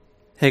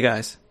Hey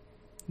guys,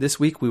 this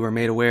week we were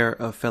made aware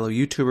of fellow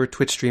YouTuber,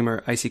 Twitch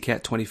streamer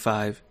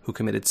IcyCat25 who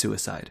committed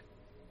suicide.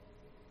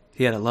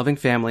 He had a loving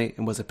family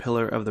and was a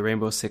pillar of the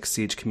Rainbow Six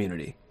Siege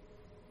community.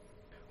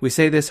 We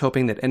say this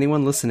hoping that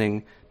anyone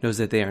listening knows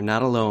that they are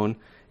not alone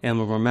and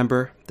will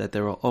remember that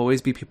there will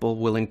always be people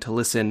willing to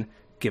listen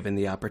given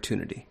the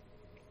opportunity.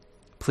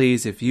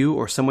 Please, if you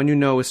or someone you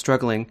know is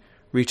struggling,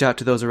 reach out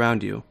to those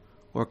around you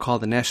or call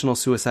the National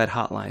Suicide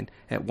Hotline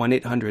at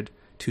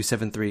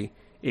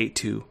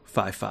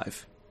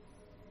 1-800-273-8255.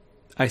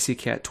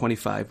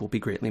 IcyCat25 will be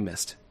greatly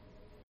missed.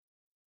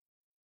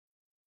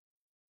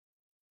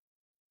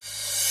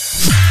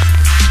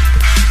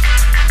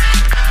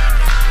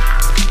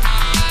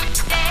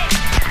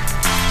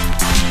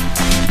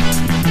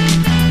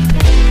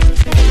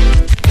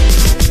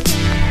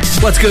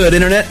 What's good,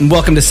 Internet, and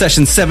welcome to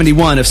session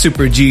 71 of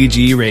Super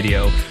GG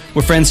Radio,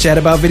 where friends chat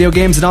about video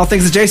games and all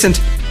things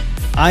adjacent.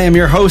 I am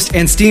your host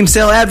and Steam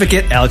sale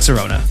advocate, Alex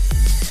Arona.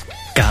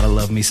 Gotta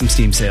love me some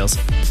Steam sales.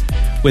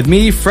 With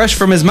me, fresh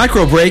from his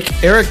micro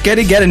break, Eric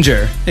Getty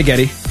Gettinger. Hey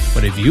Getty,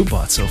 what have you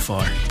bought so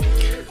far?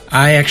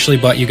 I actually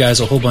bought you guys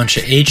a whole bunch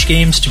of H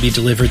games to be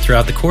delivered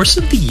throughout the course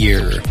of the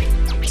year.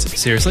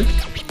 Seriously?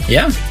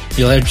 Yeah,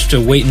 you'll have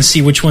to wait and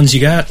see which ones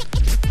you got.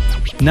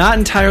 Not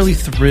entirely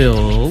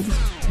thrilled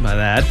by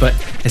that, but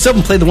I still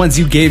haven't played the ones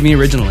you gave me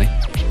originally.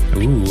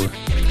 Ooh,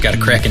 gotta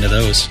crack into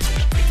those.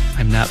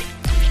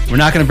 We're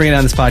not going to bring it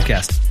on this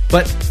podcast,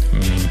 but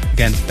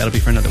again, that'll be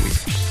for another week.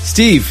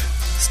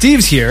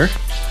 Steve's here.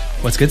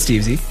 What's good,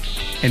 Stevesy?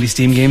 Any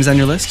Steam games on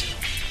your list?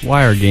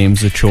 Why are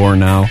games a chore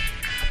now?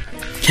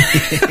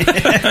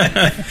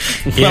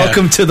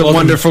 Welcome to the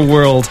wonderful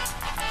world.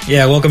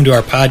 Yeah, welcome to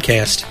our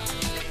podcast.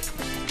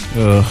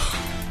 Ugh.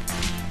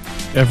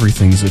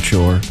 Everything's a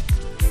chore.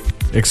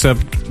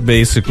 Except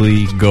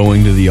basically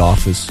going to the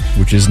office,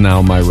 which is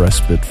now my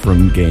respite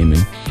from gaming.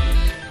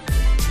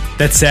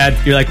 That's sad.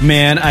 You're like,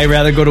 man, I'd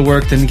rather go to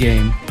work than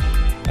game.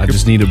 I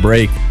just need a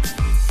break.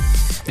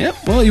 Yep,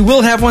 well, you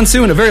will have one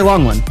soon, a very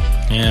long one.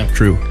 Yeah,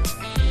 true.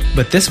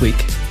 But this week,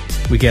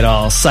 we get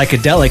all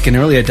psychedelic and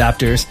early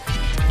adopters,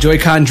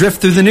 Joy-Con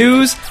drift through the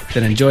news,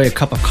 then enjoy a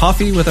cup of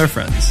coffee with our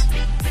friends.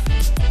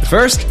 But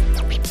first,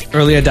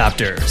 early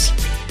adopters,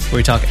 where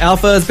we talk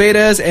alphas,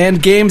 betas,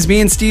 and games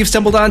me and Steve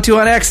stumbled onto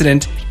on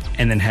accident,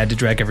 and then had to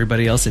drag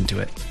everybody else into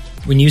it.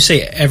 When you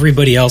say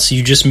everybody else,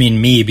 you just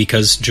mean me,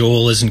 because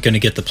Joel isn't going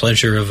to get the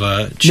pleasure of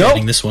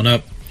chatting this one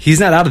up. He's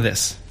not out of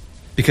this.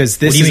 Because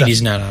this what do you mean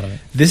he's not out of it?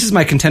 This is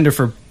my contender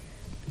for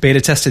beta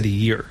test of the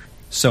year.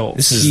 So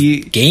this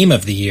is game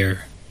of the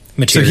year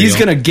material. So he's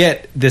going to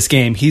get this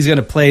game. He's going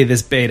to play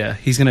this beta.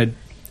 He's going to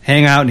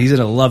hang out, and he's going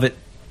to love it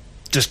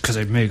just because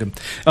I made him.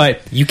 All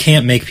right. You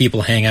can't make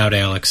people hang out,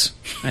 Alex.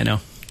 I know.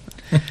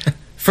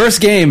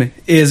 First game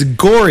is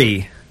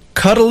Gory,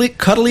 Cuddly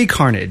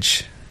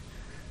Carnage.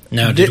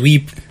 Now, did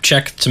we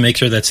check to make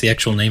sure that's the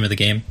actual name of the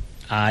game?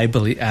 I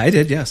believe I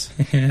did, yes.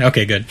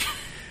 Okay, good.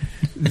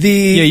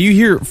 Yeah, you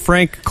hear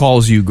Frank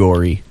calls you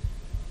Gory.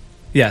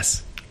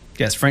 Yes,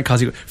 Frank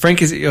calls you.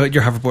 Frank is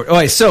your hoverboard. All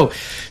right, so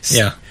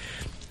yeah,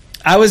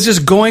 I was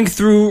just going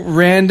through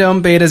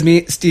random betas.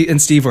 Me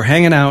and Steve were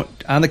hanging out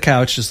on the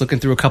couch, just looking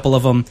through a couple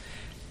of them.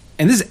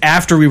 And this is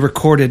after we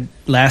recorded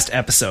last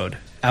episode.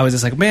 I was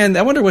just like, man,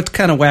 I wonder what's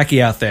kind of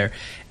wacky out there.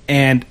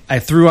 And I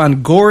threw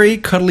on Gory,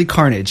 Cuddly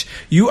Carnage.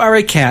 You are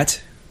a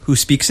cat who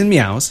speaks in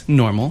meows,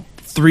 normal,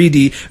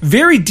 3D,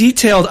 very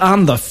detailed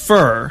on the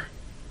fur.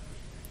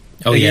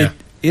 Oh yeah,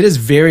 it is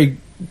very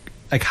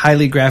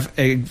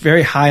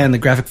very high on the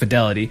graphic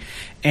fidelity,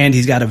 and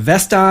he's got a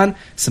vest on,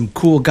 some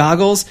cool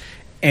goggles,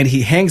 and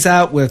he hangs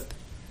out with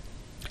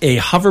a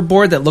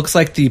hoverboard that looks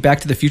like the Back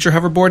to the Future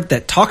hoverboard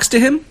that talks to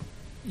him.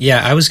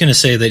 Yeah, I was going to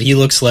say that he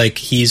looks like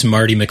he's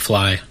Marty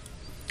McFly.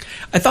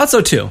 I thought so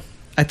too.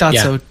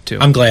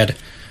 I'm glad.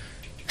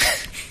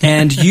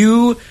 And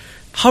you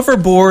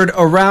hoverboard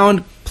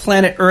around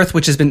planet Earth,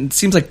 which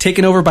seems like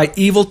taken over by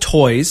evil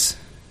toys,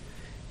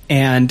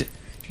 and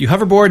you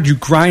hoverboard, you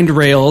grind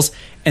rails,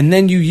 and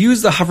then you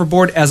use the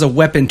hoverboard as a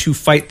weapon to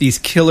fight these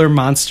killer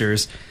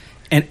monsters.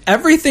 And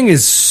everything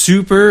is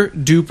super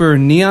duper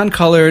neon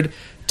colored,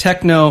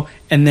 techno,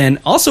 and then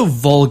also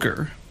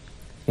vulgar.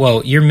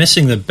 Well, you're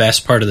missing the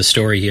best part of the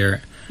story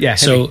here. Yeah.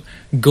 So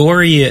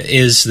Gory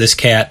is this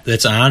cat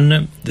that's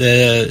on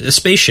the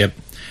spaceship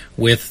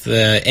with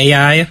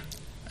AI.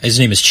 His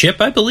name is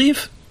Chip, I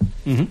believe.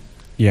 Mm-hmm.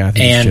 Yeah. I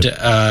think it's Chip.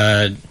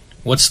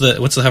 What's the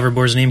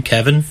hoverboard's name?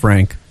 Kevin?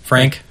 Frank.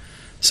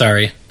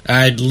 Sorry.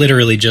 I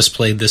literally just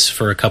played this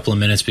for a couple of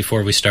minutes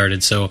before we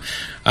started, so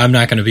I'm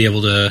not going to be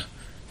able to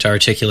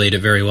articulate it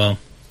very well.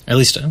 At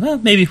least,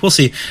 maybe. We'll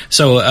see.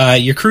 So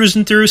you're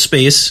cruising through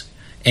space,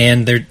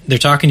 and they're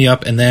talking you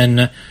up, and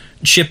then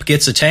Chip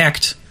gets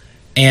attacked,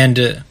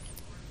 and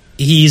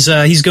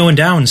he's going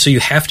down, so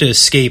you have to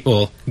escape.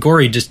 Well,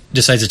 Gory just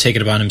decides to take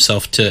it upon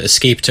himself to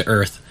escape to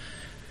Earth,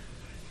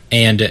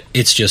 and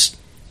it's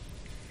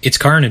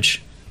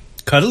carnage.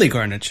 Cuddly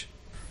Carnage.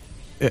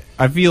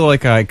 I feel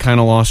like I kind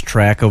of lost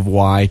track of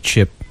why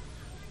Chip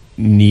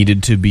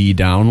needed to be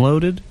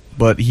downloaded,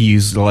 but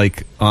he's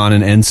like on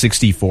an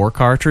N64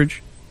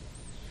 cartridge.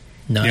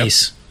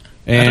 Nice.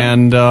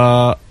 And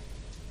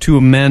to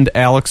amend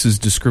Alex's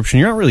description,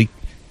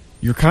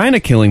 you're kind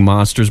of killing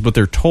monsters, but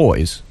they're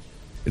toys.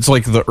 It's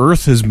like the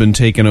Earth has been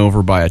taken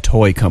over by a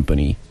toy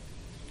company.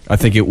 I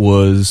think it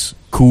was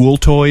Cool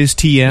Toys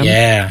TM.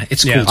 Yeah,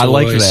 it's Cool Toys. I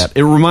like that.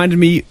 It reminded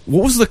me,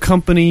 what was the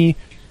company?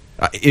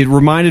 It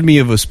reminded me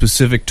of a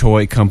specific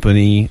toy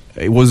company.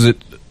 Was it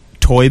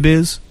Toy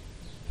Biz?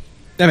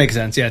 That makes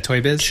sense. Yeah,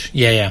 Toy Biz.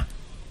 Yeah.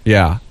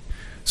 Yeah.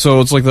 So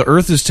it's like the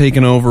Earth is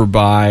taken over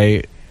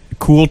by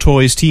Cool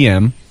Toys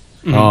TM,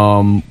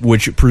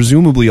 which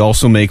presumably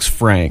also makes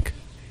Frank,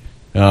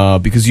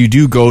 because you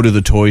do go to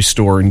the toy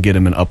store and get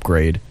him an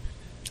upgrade.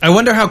 I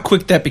wonder how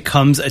quick that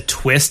becomes a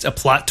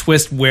plot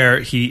twist where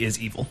he is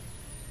evil.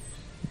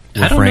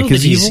 I don't know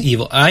that he's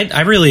evil.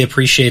 I really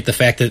appreciate the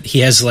fact that he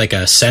has like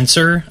a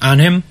sensor on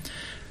him,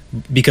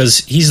 because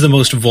he's the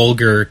most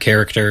vulgar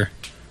character.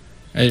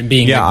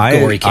 Being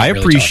gory, I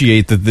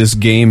appreciate that this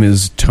game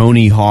is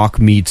Tony Hawk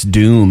meets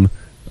Doom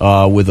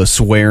with a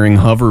swearing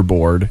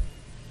hoverboard.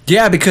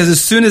 Yeah, because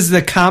as soon as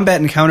the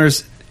combat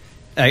encounters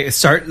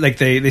start, like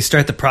they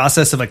start the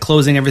process of like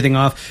closing everything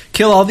off,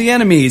 kill all the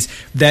enemies,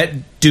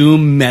 that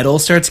Doom metal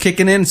starts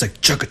kicking in. It's like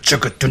chugga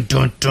chugga dun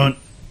dun dun.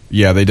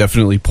 Yeah, they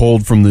definitely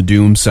pulled from the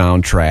Doom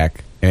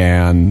soundtrack.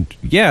 And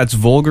yeah, it's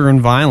vulgar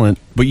and violent,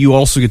 but you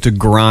also get to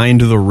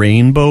grind the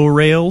rainbow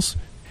rails,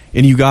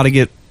 and you got to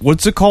get,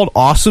 what's it called?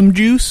 Awesome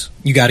Juice?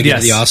 You got to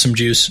get the Awesome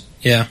Juice,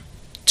 yeah.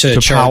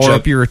 To power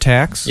up your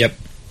attacks? Yep.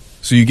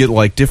 So you get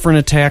like different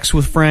attacks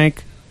with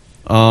Frank,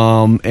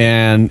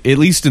 and at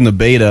least in the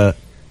beta,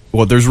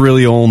 there's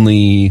really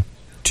only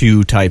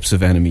two types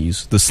of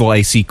enemies, the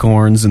slicey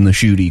corns and the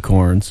shooty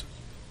corns.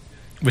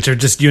 Which are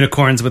just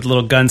unicorns with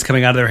little guns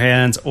coming out of their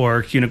hands,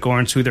 or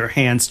unicorns who their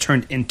hands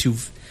turned into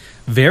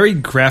very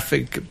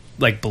graphic,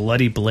 like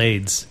bloody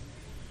blades.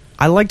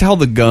 I liked how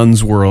the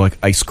guns were like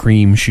ice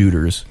cream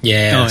shooters.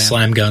 Yeah,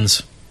 slime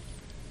guns.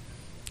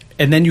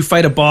 And then you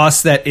fight a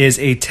boss that is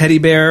a teddy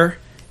bear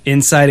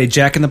inside a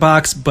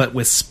Jack-in-the-Box, but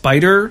with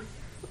spider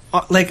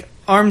like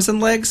arms and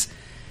legs.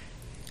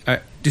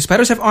 Do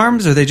spiders have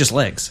arms, or are they just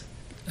legs?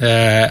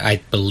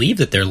 I believe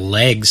that they're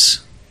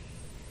legs.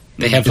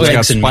 They have it's legs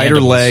got and spider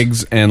mandibles.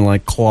 legs and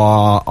like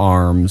claw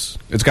arms.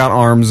 It's got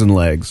arms and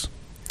legs.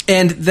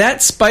 And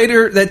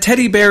that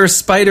teddy bear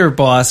spider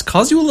boss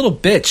calls you a little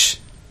bitch.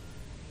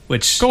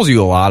 Which calls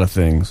you a lot of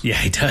things. Yeah,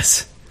 he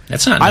does.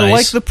 That's not nice. I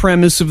like the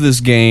premise of this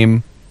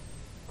game.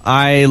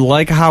 I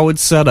like how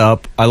it's set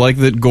up. I like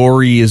that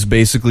Gory is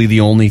basically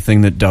the only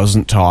thing that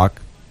doesn't talk.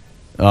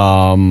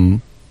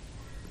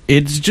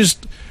 It's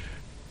just,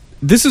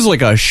 this is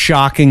like a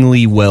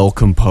shockingly well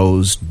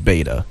composed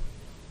beta.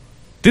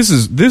 This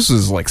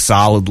is like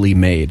solidly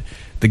made.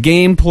 The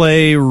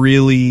gameplay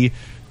really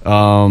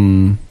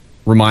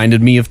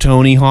reminded me of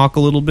Tony Hawk a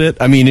little bit.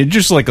 I mean, it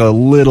just like a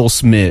little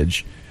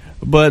smidge.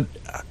 But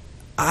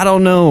I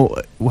don't know.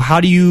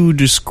 How do you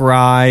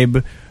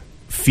describe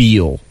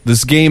feel?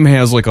 This game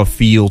has like a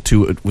feel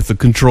to it with the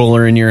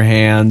controller in your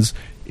hands.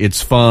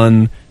 It's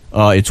fun.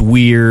 It's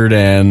weird,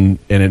 and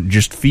it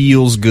just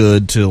feels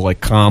good to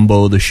like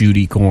combo the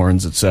shooty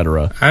corns,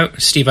 etc.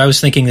 Steve, I was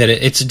thinking that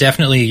it's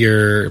definitely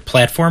your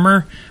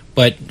platformer,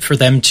 but for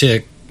them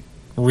to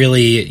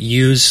really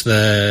use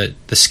the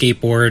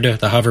skateboard,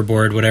 the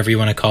hoverboard, whatever you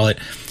want to call it,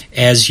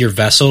 as your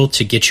vessel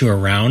to get you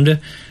around,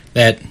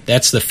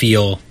 that's the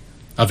feel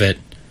of it.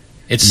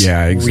 It's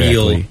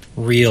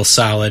real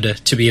solid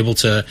to be able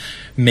to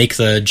make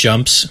the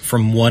jumps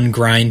from one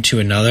grind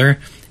to another,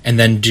 and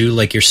then do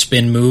like your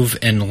spin move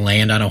and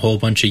land on a whole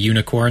bunch of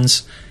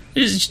unicorns.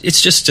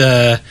 It's just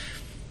that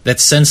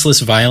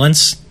senseless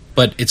violence,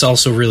 but it's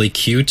also really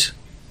cute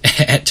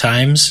at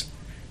times.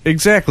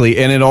 Exactly,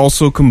 and it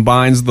also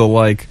combines the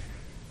like.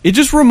 It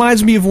just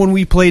reminds me of when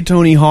we played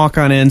Tony Hawk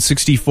on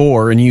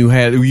N64, and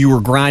you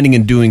were grinding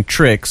and doing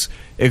tricks.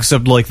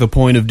 Except like the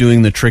point of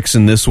doing the tricks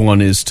in this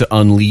one is to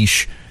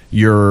unleash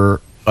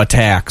your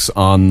attacks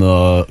on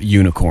the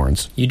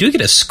unicorns. You do get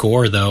a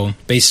score though,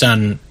 based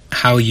on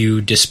how you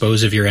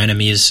dispose of your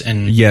enemies,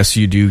 and yes,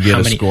 you do get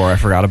a score. I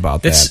forgot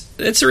about that.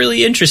 That's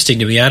really interesting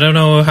to me. I don't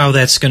know how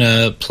that's going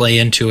to play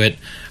into it.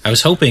 I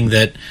was hoping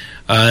that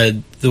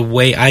the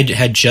way I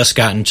had just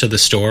gotten to the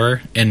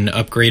store and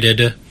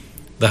upgraded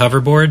the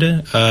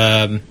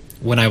hoverboard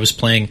when I was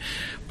playing,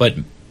 but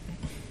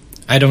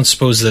I don't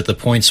suppose that the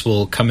points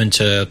will come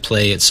into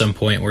play at some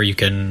point where you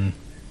can,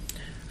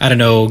 I don't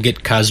know,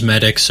 get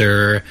cosmetics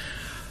or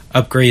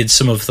upgrade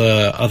some of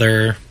the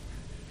other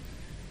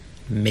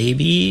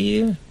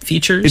maybe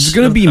features. It's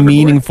going to be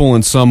meaningful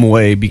in some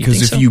way,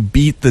 because if you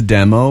beat the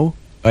demo,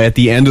 at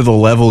the end of the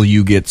level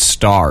you get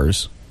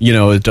stars. You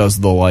know, it does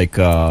the like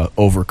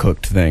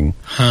overcooked thing.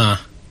 Huh.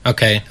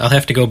 Okay, I'll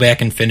have to go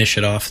back and finish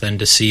it off then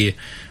to see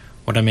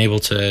what I'm able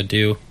to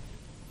do.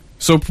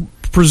 So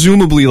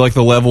presumably, like,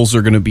 the levels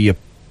are going to be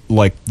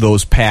like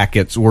those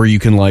packets where you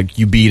can, like,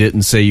 you beat it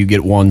and say you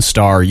get 1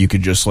 star, you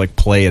could just like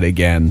play it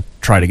again,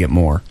 try to get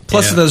more.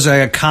 Plus, there's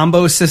like a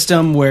combo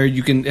system where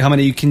you can, how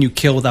many can you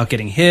kill without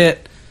getting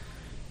hit?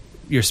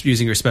 You're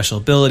using your special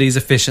abilities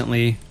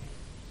efficiently.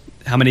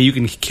 how many you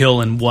can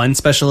kill in one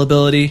special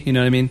ability. You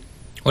know what I mean?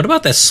 What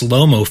about that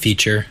slow-mo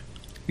feature?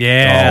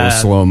 Yeah. Oh, the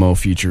slow-mo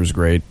feature is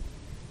great.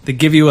 They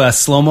give you a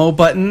slow-mo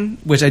button,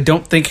 which I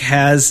don't think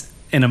has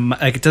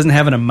it doesn't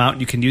have an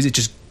amount you can use. It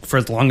just for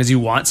as long as you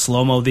want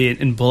slow-mo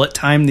in bullet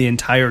time the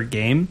entire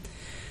game.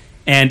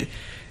 And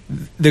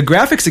the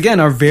graphics, again,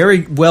 are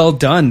very well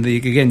done.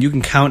 Again, you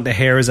can count the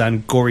hairs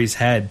on Gory's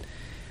head.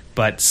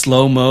 But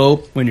slow-mo,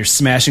 when you're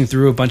smashing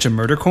through a bunch of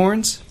murder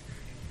corns,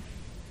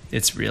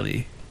 it's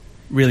really,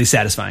 really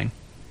satisfying.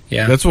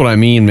 Yeah. That's what I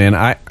mean, man.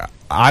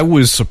 I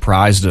was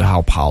surprised at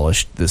how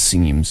polished this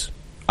seems.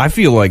 I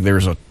feel like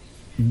there's a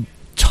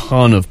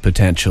ton of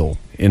potential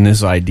in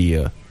this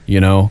idea, you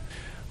know?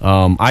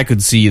 I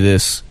could see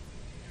this...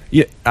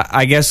 Yeah,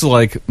 I guess,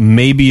 like,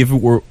 maybe if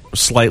it were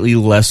slightly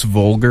less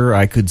vulgar,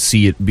 I could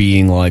see it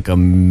being, like, a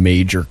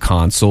major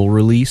console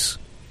release.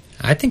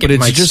 I think But it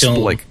it's might just, still...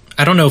 like...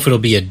 I don't know if it'll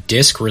be a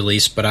disc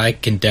release, but I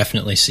can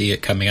definitely see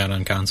it coming out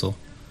on console.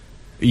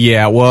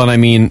 Yeah, well, and I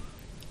mean,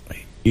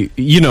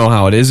 you know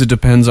how it is. It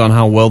depends on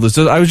how well this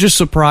does. I was just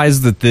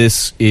surprised that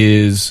this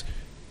is...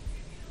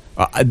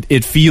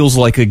 it feels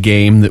like a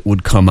game that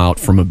would come out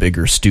from a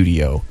bigger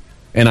studio.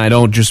 And I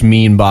don't just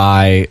mean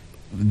by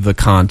the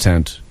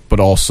content, but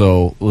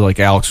also, like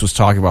Alex was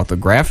talking about, the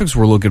graphics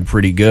were looking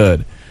pretty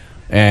good.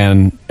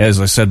 And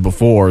as I said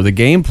before, the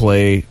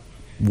gameplay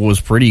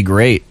was pretty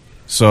great.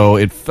 So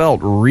it felt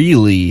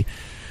really,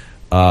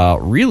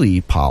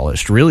 really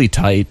polished, really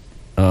tight.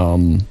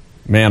 Man,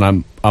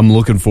 I'm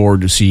looking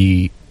forward to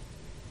see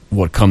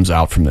what comes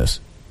out from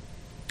this.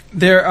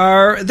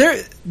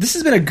 This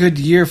has been a good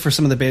year for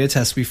some of the beta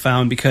tests we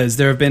found, because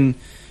there have been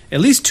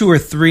at least 2 or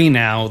 3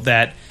 now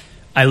that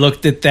I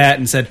looked at that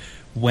and said,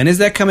 when is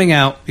that coming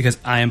out? Because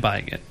I am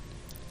buying it.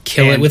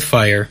 Kill it with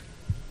fire.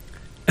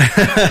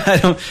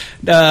 I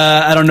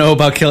don't know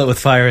about Kill It With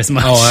Fire as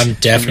much. Oh, I'm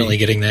definitely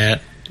getting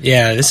that.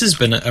 Yeah, this has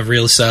been a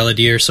real solid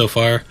year so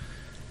far.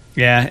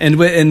 Yeah, and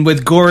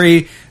with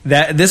Gory,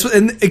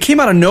 and it came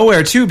out of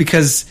nowhere too,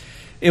 because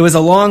it was a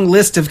long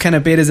list of kind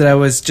of betas that I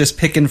was just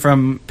picking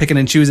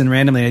and choosing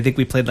randomly. I think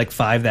we played like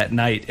 5 that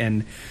night,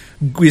 and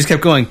we just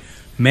kept going.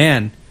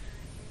 Man,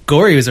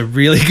 Gory was a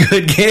really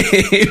good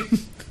game.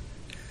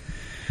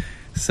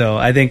 So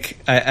I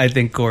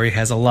think Gory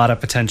has a lot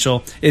of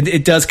potential.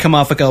 It does come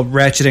off like a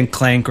Ratchet and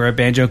Clank or a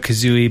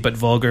Banjo-Kazooie, but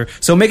vulgar.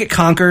 So make it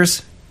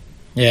Conkers.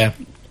 Yeah.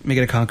 Make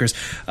it a Conkers.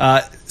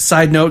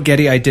 Side note,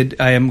 Getty,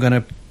 I am going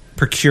to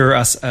procure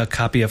us a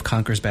copy of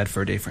Conker's Bad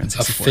Fur Day for N64.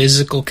 A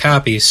physical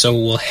copy, so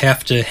we'll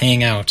have to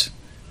hang out.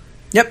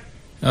 Yep.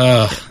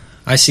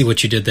 I see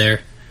what you did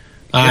there.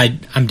 Yep.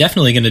 I'm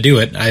definitely going to do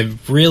it. I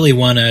really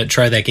want to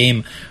try that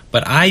game,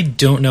 but I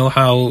don't know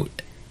how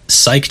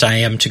psyched I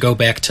am to go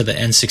back to the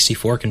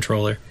N64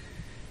 controller.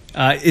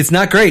 It's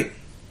not great.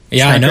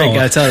 Yeah, I know. Great,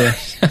 gotta tell you.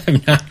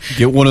 I'm not...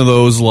 Get one of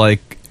those,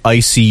 like,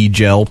 icy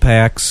gel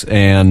packs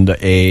and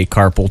a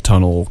carpal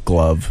tunnel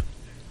glove.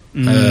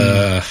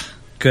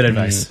 Good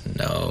advice.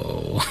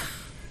 No.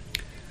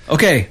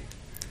 Okay,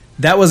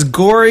 that was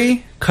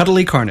Gory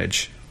Cuddly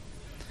Carnage.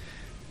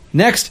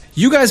 Next,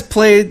 you guys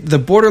played the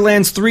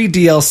Borderlands 3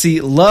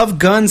 DLC, Love,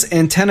 Guns,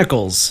 and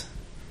Tentacles.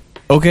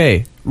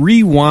 Okay,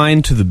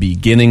 rewind to the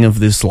beginning of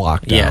this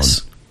lockdown.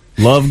 Yes.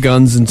 Love,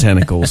 Guns, and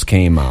Tentacles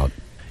came out.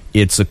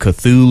 It's a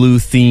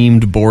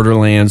Cthulhu-themed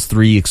Borderlands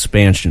 3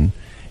 expansion.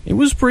 It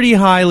was pretty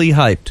highly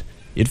hyped.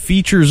 It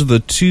features the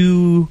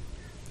 2,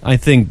 I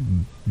think,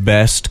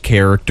 best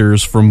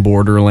characters from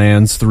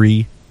Borderlands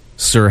 3,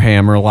 Sir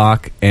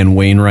Hammerlock and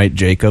Wainwright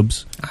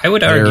Jacobs. I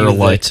would argue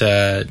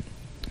that...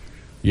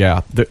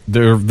 Yeah,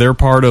 they're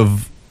part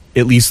of,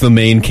 at least the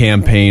main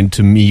campaign,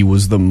 to me,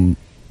 was the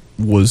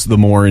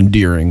more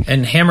endearing.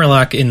 And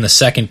Hammerlock in the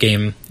second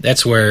game,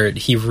 that's where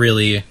he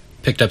really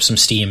picked up some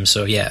steam,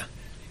 so yeah.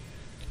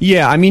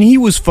 Yeah, I mean, he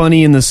was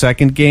funny in the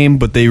second game,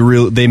 but they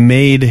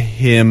made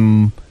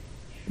him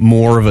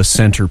more of a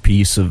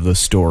centerpiece of the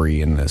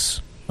story in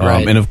this.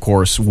 Right. And, of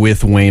course,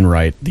 with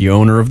Wainwright, the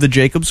owner of the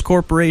Jacobs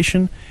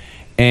Corporation,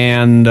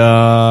 and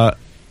they're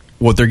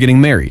getting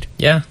married.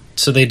 Yeah,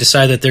 so they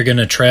decide that they're going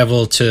to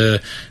travel to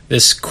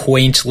this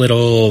quaint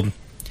little...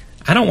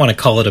 I don't want to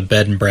call it a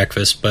bed and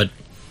breakfast, but...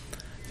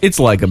 It's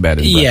like a bed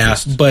and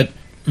breakfast. Yeah, but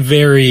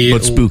very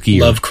spooky,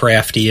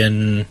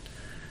 Lovecraftian...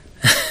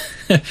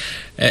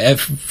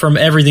 from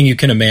everything you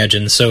can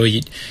imagine. So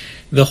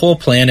the whole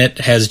planet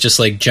has just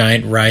like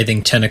giant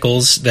writhing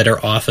tentacles that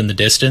are off in the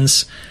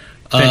distance.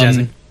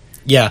 Fantastic.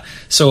 Yeah,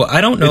 so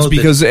I don't know. It's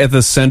because at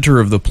the center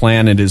of the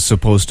planet is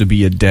supposed to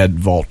be a dead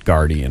Vault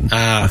Guardian.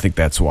 I think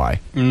that's why.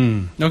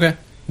 Okay.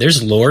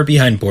 There's lore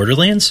behind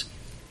Borderlands?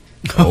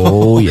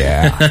 Oh,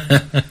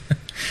 yeah.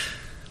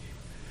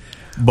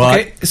 But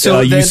okay, so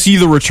you see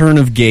the return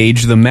of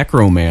Gage the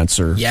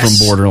Necromancer from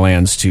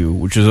Borderlands 2,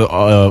 which is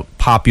a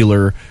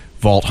popular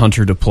Vault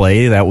Hunter to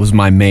play. That was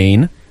my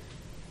main.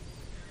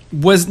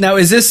 Have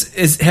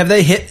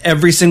they hit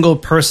every single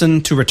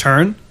person to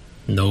return?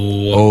 No.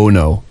 Oh,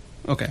 no.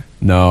 Okay.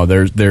 No,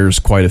 there's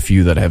quite a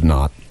few that have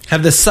not.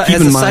 Has the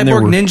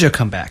Cyborg Ninja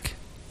come back?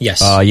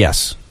 Yes.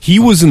 Yes. He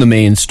was in the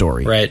main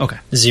story. Right. Okay.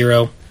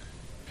 Zero.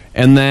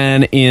 And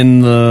then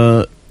in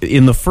the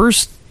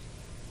first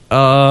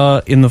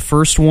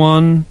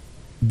one,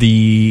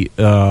 the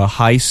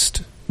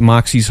heist,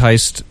 Moxie's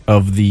heist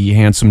of the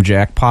handsome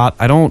jackpot.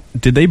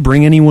 Did they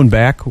bring anyone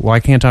back? Why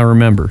can't I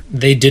remember?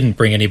 They didn't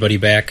bring anybody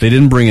back. They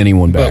didn't bring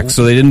anyone back, But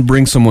so they didn't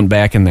bring someone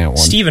back in that one.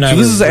 Steve and I so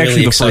this were is actually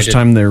really the first excited.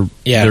 time they're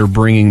Yeah.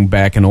 bringing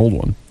back an old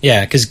one.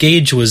 Yeah, because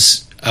Gage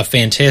was a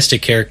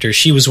fantastic character.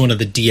 She was one of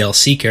the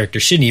DLC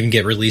characters. She didn't even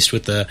get released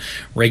with the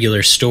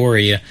regular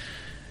story.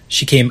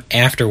 She came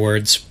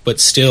afterwards, but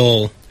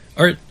still...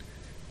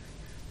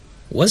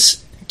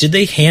 Did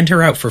they hand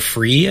her out for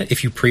free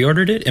if you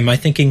pre-ordered it? Am I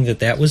thinking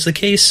that was the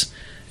case?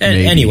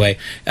 Maybe. Anyway,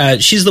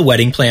 she's the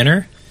wedding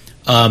planner.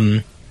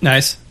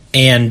 Nice.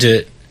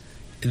 And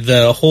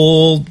the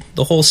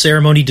whole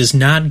ceremony does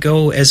not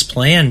go as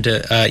planned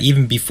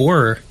even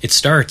before it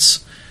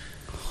starts.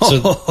 So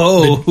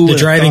who the would've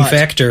driving thought?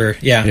 factor,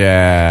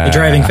 Yeah. the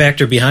driving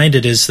factor behind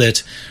it is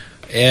that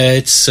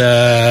it's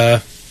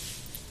The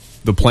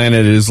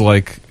planet is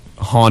like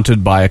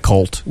haunted by a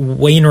cult.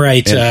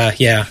 Wainwright.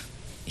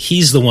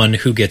 He's the one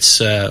who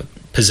gets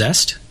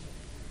possessed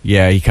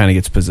Yeah, he kind of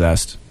gets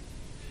possessed.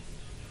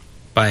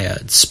 by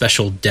a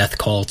special death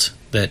cult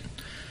that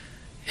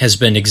has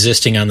been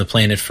existing on the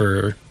planet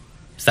for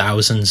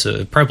thousands,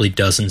 probably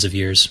dozens of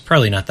years.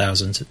 Probably not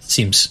thousands. It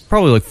seems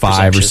Probably like 5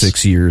 or presumptuous.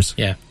 6 years.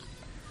 Yeah.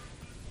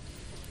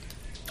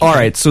 All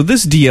right, so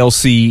this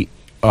DLC,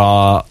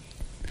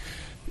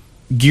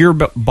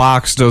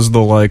 Gearbox does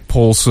the like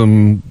pull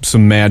some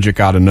magic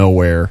out of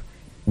nowhere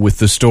with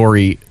the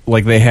story,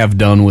 like they have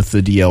done with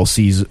the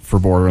DLCs for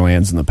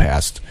Borderlands in the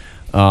past.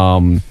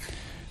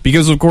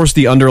 Because of course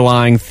the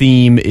underlying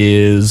theme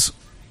is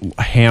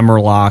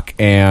Hammerlock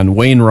and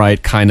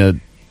Wainwright kind of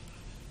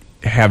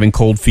having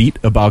cold feet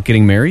about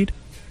getting married.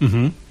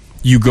 Mm-hmm.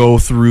 You go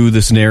through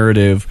this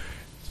narrative,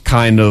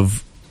 kind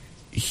of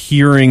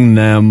hearing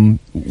them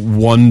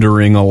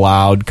wondering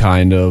aloud,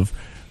 kind of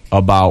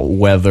about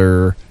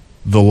whether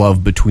the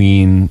love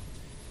between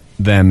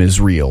them is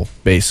real,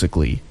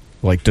 basically.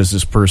 Like, does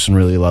this person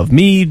really love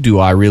me? Do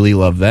I really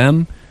love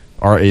them?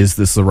 Or is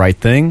this the right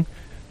thing?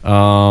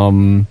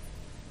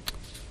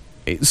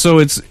 So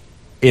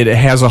it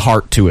has a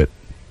heart to it,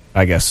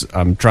 I guess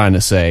I'm trying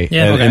to say.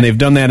 Yeah, okay. And they've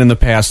done that in the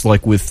past,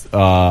 like with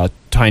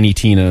Tiny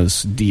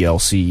Tina's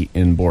DLC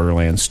in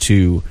Borderlands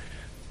 2.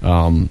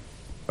 A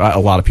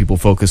lot of people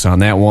focus on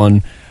that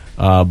one,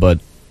 but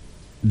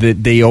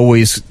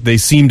they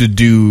seem to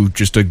do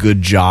just a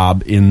good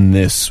job in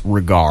this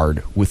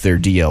regard with their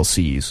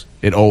DLCs.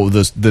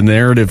 The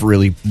narrative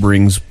really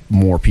brings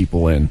more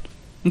people in.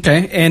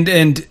 Okay, and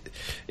did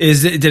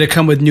it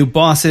come with new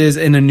bosses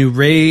and a new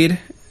raid,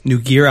 new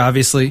gear,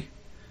 obviously?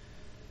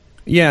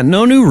 Yeah,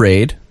 no new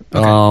raid,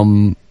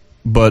 Okay.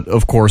 but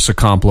of course a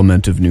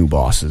complement of new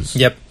bosses.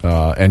 Yep.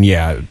 And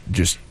yeah,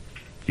 just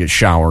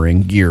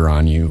showering gear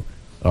on you.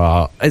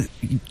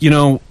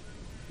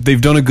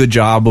 They've done a good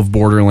job of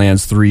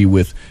Borderlands 3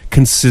 with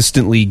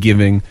consistently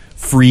giving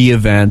free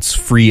events,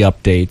 free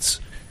updates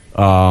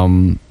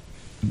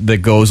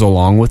that goes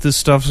along with this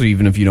stuff. So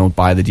even if you don't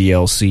buy the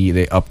DLC,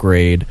 they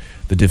upgrade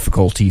the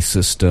difficulty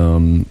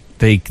system.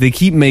 They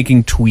keep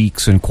making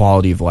tweaks and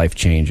quality of life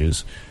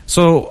changes.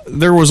 So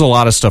there was a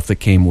lot of stuff that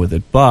came with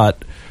it.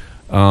 But,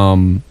 I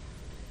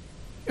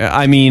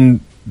mean,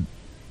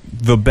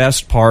 the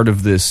best part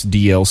of this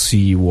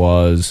DLC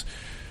was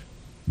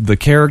the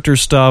character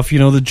stuff.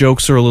 The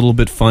jokes are a little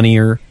bit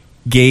funnier.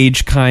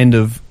 Gage kind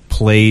of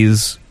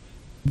plays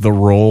the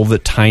role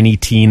that Tiny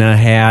Tina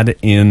had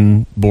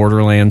in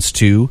Borderlands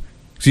 2.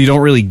 So you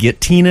don't really get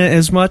Tina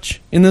as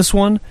much in this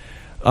one.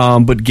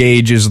 But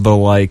Gage is the,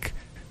 like,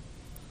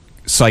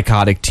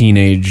 psychotic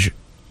teenage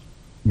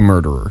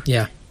murderer.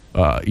 Yeah.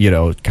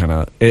 Kind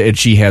of... And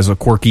she has a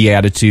quirky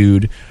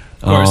attitude.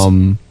 Of course.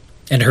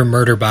 And her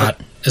murder bot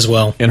as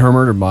well. And her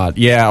murder bot.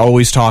 Yeah,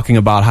 always talking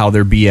about how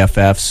they're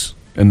BFFs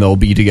and they'll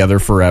be together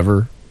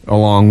forever,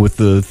 along with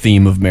the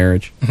theme of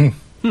marriage.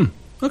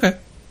 Okay.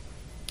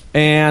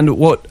 And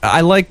what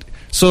I liked...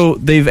 So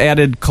they've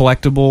added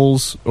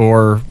collectibles,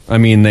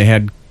 they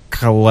had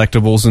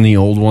collectibles in the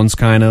old ones,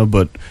 kind of,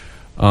 but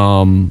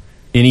in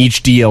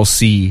each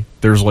DLC,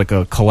 there's like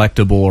a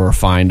collectible or a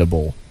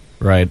findable,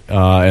 right?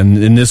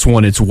 And in this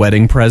one, it's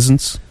wedding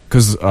presents,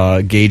 because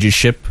Gage's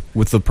ship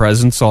with the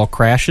presents all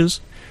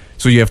crashes.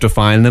 So you have to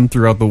find them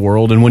throughout the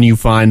world, and when you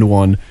find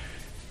one,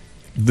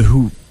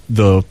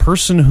 the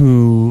person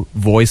who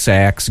voice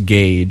acts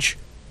Gage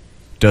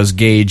does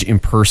Gage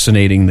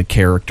impersonating the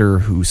character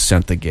who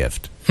sent the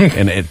gift.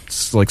 And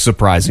it's like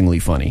surprisingly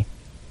funny.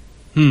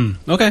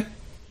 Okay.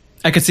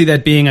 I could see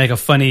that being like a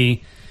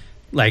funny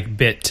like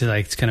bit to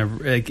like kind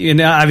of like,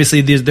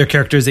 obviously they're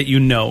characters that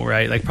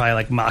right? Like probably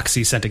like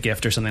Moxie sent a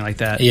gift or something like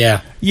that.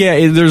 Yeah.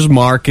 Yeah, there's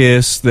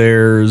Marcus,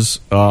 there's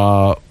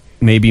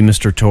maybe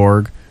Mr.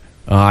 Torg.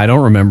 I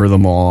don't remember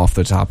them all off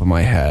the top of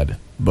my head,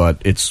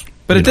 but it's...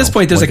 But at this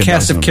point, there's like a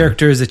cast of dozen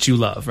characters that you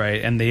love,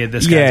 right? And they had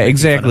this. Yeah,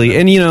 exactly.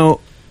 And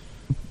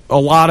a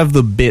lot of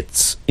the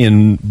bits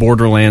in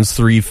Borderlands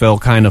 3 fell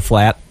kind of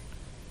flat.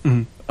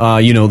 Mm-hmm.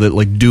 That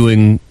like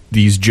doing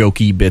these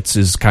jokey bits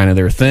is kind of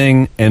their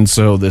thing, and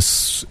so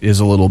this is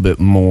a little bit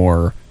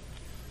more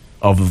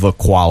of the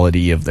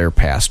quality of their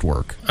past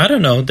work. I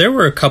don't know. There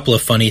were a couple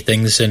of funny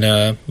things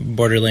in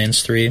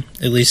Borderlands 3,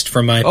 at least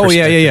from my Oh,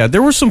 perspective. yeah.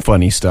 There was some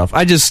funny stuff.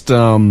 I just,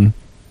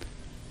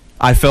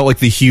 I felt like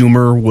the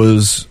humor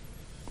was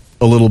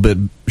a little bit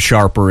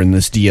sharper in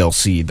this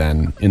DLC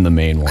than in the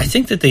main one. I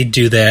think that they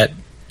do that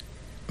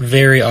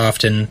very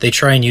often. They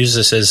try and use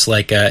this as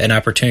like an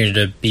opportunity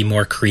to be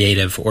more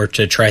creative or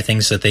to try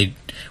things that they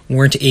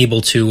weren't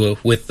able to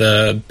with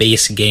the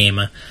base game.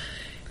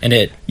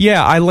 And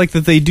Yeah, I like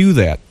that they do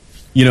that.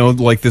 You know,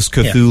 like this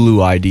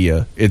Cthulhu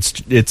idea.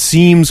 It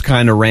seems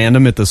kind of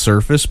random at the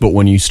surface, but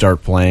when you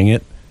start playing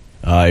it,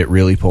 it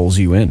really pulls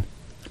you in.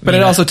 But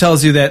it also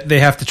tells you that they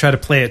have to try to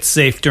play it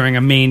safe during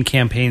a main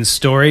campaign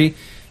story,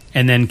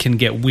 and then can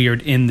get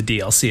weird in the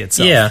DLC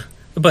itself. Yeah,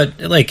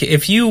 but like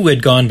if you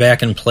had gone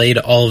back and played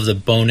all of the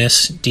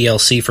bonus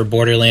DLC for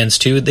Borderlands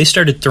 2, they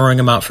started throwing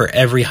them out for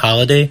every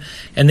holiday,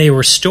 and they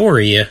were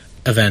story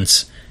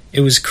events.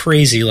 It was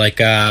crazy. Like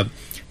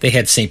they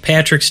had St.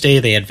 Patrick's Day,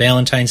 they had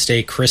Valentine's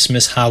Day,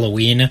 Christmas,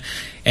 Halloween,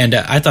 and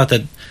I thought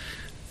that.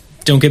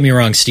 Don't get me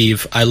wrong,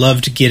 Steve. I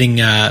loved getting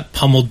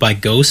pummeled by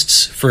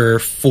ghosts for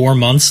 4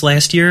 months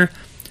last year,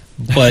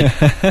 but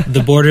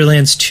the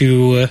Borderlands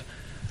 2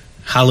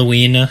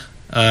 Halloween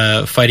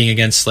fighting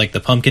against like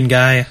the pumpkin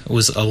guy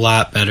was a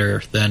lot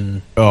better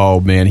than. Oh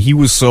man, he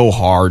was so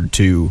hard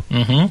too.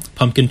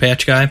 Pumpkin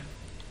Patch guy.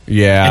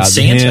 Yeah, And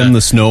Santa. him,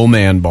 the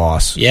snowman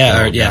boss.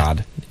 Yeah, oh, yeah.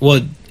 God.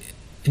 Well,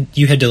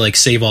 you had to like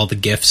save all the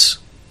gifts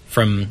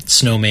from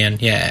Snowman.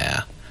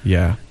 Yeah,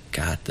 Yeah.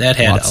 God, that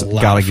had a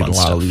lot gotta of get fun a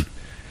lot stuff. of loot.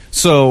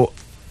 So,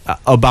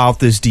 about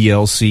this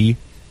DLC,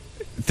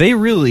 they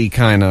really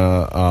kind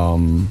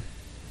of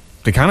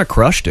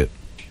crushed it.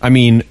 I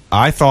mean,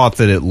 I thought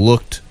that it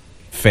looked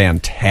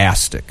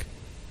fantastic,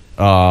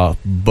 but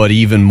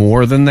even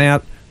more than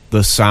that, the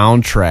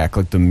soundtrack,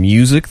 like the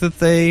music that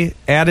they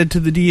added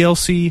to the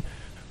DLC,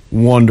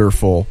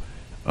 wonderful.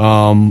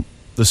 The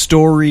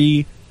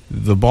story,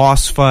 the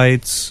boss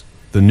fights,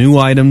 the new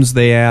items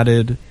they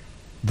added,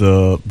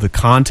 the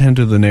content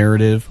of the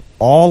narrative,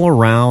 all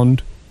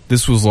around.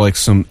 This was like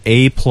some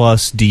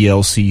A-plus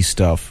DLC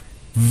stuff.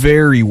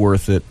 Very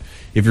worth it.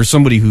 If you're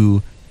somebody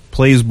who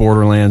plays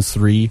Borderlands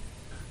 3,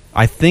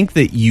 I think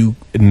that you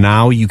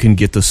can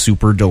get the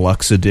Super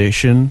Deluxe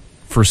Edition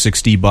for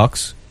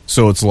 $60.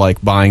 So it's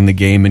like buying the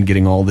game and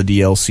getting all the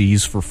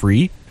DLCs for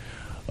free.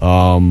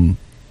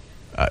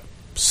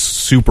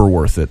 Super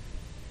worth it.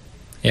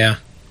 Yeah,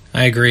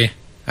 I agree.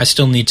 I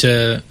still need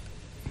to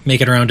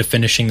make it around to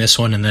finishing this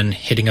one and then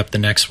hitting up the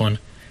next one.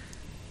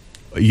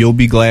 You'll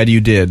be glad you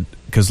did,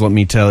 because let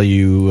me tell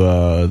you,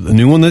 the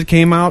new one that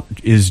came out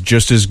is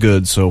just as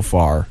good so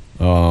far.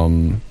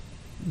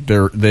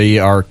 They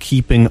are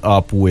keeping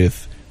up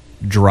with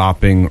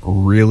dropping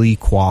really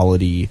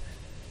quality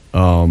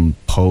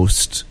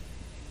post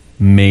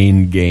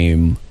main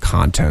game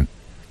content.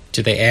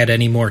 Did they add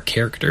any more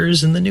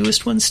characters in the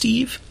newest one,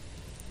 Steve?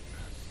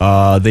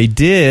 They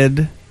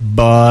did,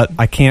 but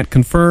I can't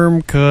confirm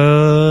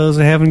because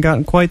I haven't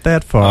gotten quite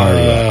that far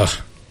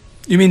yet.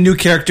 You mean new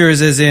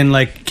characters as in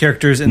like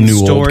characters in the New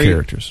story? old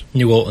characters.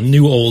 New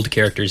old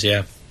characters,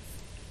 yeah.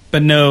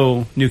 But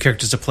no new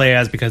characters to play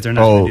as because they're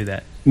not going to do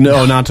that.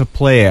 No, not to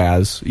play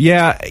as.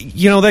 Yeah,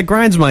 that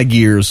grinds my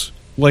gears.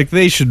 Like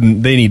they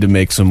need to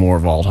make some more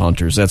Vault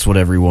Hunters. That's what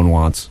everyone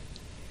wants.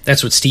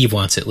 That's what Steve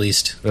wants, at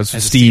least. That's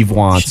what Steve Should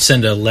wants.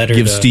 send a letter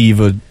Give to...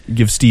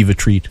 Steve a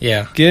treat.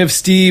 Yeah. Give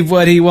Steve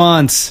what he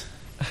wants.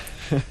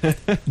 Do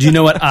you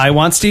know what I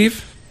want,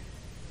 Steve?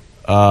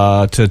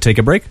 To take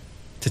a break?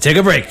 To take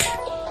a break.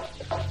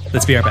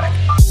 Let's be right back.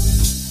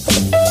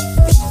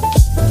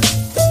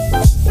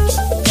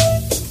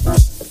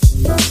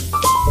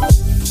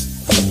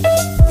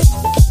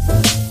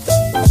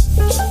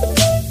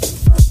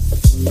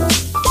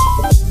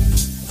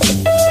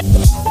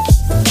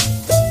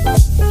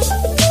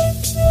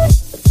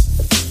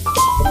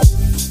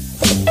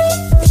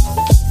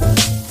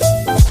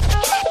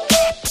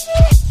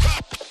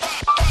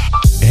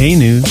 Hey,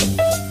 News.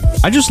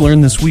 I just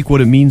learned this week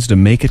what it means to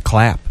make it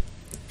clap.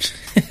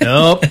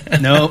 Nope.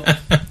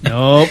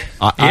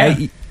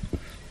 I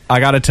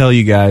got to tell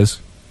you guys,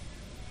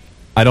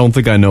 I don't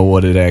think I know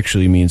what it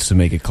actually means to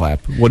make it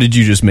clap. What did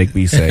you just make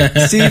me say?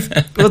 Steve,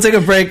 we'll take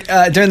a break.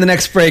 During the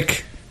next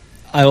break,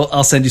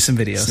 I'll send you some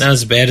videos. It's not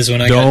as bad as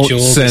when I Don't got Joel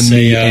to send say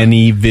me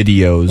any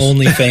videos.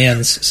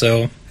 OnlyFans,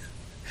 so...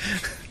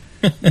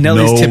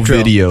 Nellie's no tip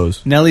drill.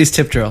 videos. Nellie's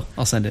tip drill.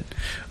 I'll send it.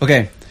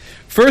 Okay.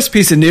 First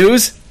piece of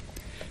news.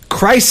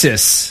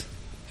 Crysis.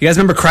 You guys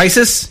remember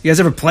Crysis? You guys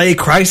ever play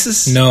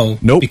Crysis? No.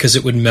 Nope. Because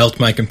it would melt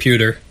my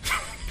computer.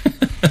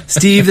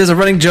 Steve, there's a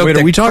running joke. Wait,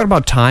 that are we talking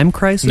about Time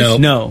Crisis? No.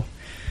 No.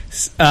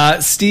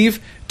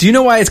 Steve, do you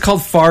know why it's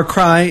called Far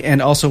Cry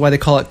and also why they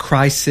call it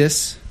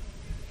Crysis?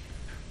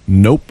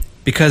 Nope.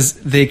 Because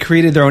they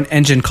created their own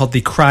engine called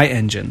the Cry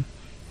Engine.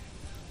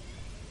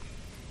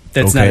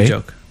 That's not a Okay.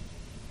 joke.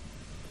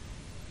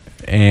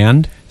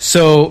 And?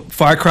 So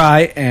Far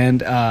Cry and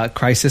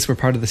Crysis were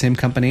part of the same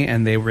company,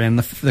 and they ran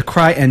the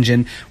Cry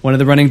engine. One of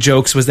the running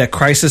jokes was that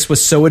Crysis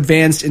was so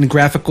advanced in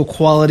graphical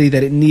quality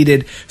that it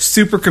needed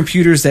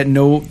supercomputers that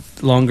no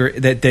longer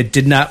that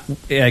did not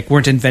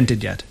weren't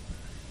invented yet.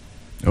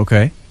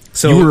 Okay.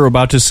 So you were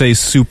about to say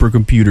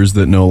supercomputers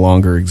that no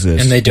longer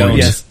exist. And they don't.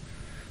 Yes.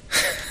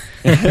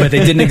 But they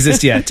didn't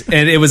exist yet,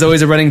 and it was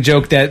always a running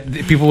joke that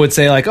people would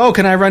say like, "Oh,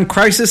 can I run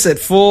Crysis at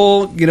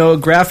full,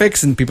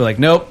 graphics?" And people are like,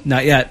 "Nope,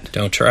 not yet."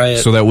 Don't try it.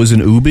 So that was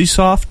an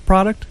Ubisoft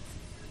product?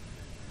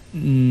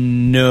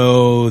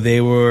 No, they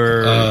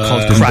were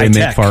called Didn't they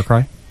make Crytek. Far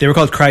Cry? They were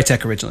called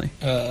Crytek originally.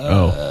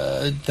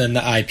 Then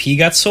the IP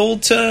got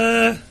sold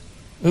to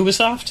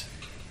Ubisoft?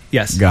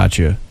 Yes,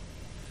 Gotcha.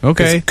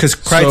 Okay. because So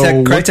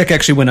Crytek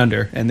actually went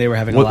under, and they were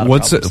having a lot of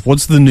problems.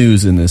 what's the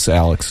news in this,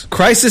 Alex?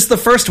 Crysis, the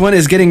first one,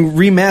 is getting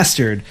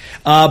remastered,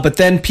 but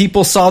then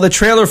people saw the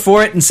trailer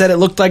for it and said it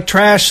looked like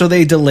trash, so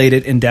they delayed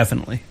it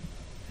indefinitely.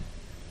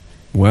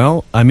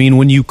 Well, I mean,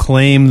 when you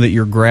claim that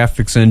your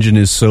graphics engine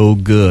is so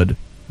good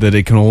that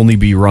it can only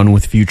be run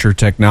with future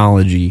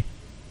technology,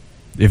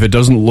 if it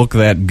doesn't look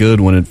that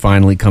good when it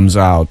finally comes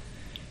out,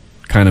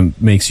 kind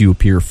of makes you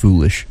appear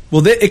foolish.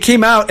 Well, it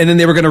came out, and then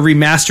they were going to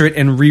remaster it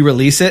and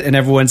re-release it, and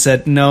everyone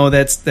said, "No,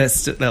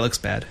 that looks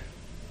bad."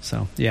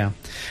 So yeah,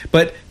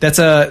 but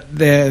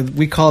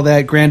we call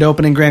that grand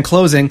opening, grand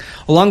closing.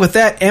 Along with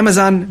that,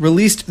 Amazon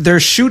released their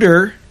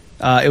shooter.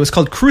 It was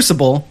called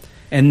Crucible,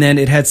 and then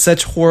it had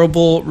such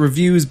horrible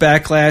reviews,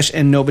 backlash,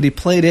 and nobody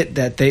played it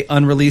that they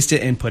unreleased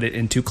it and put it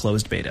into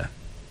closed beta.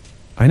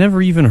 I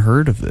never even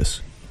heard of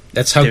this.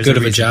 That's how There's good a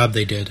of a reason. job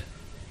they did.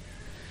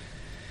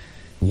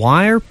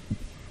 Why are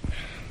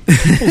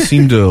people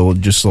seem to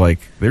just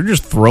they're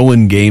just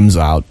throwing games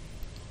out,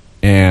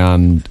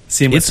 and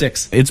See 'em what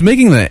sticks. It's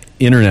making the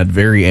internet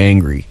very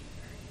angry.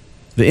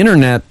 The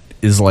internet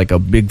is like a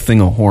big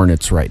thing of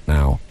hornets right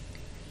now,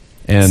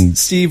 and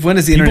Steve, when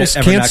is the people internet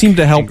ever can't not seem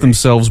to help angry?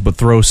 themselves but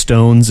throw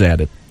stones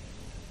at it.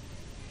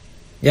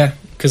 Yeah,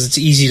 because it's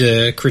easy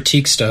to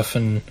critique stuff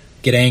and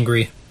get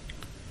angry.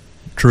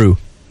 True.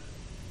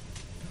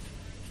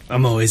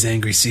 I'm always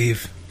angry,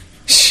 Steve.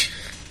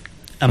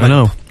 I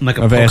know. I'm like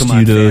a I've asked Pokemon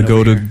you to fan go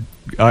over to. here.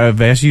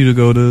 I've asked you to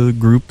go to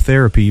group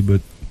therapy,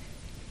 but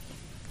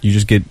you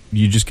just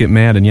get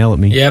mad and yell at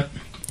me. Yep.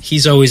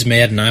 He's always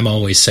mad and I'm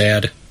always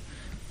sad.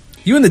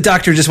 You and the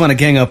doctor just want to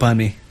gang up on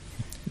me.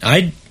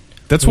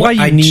 That's why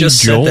you I need just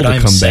said Joel that to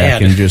I'm come sad.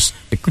 back and just.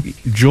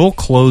 Joel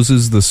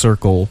closes the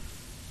circle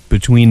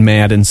between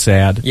mad and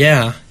sad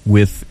Yeah.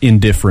 with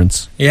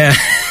indifference. Yeah.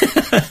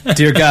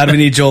 Dear God, we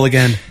need Joel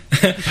again.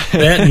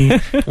 That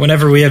and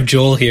whenever we have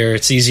Joel here,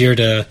 it's easier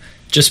to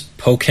just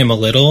poke him a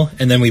little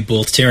and then we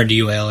both tear into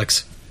you,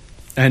 Alex.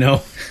 I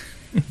know.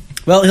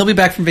 Well, he'll be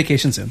back from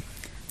vacation soon.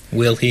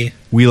 Will he?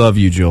 We love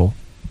you, Joel.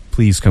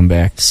 Please come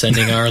back.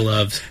 Sending our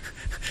love.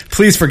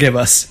 Please forgive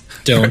us.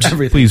 Don't. For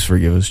everything. Please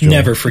forgive us, Joel.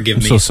 Never forgive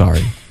I'm me. so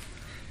sorry.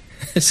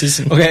 This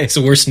isn't Okay. It's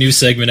the worst news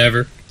segment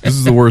ever. This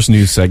is the worst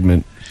news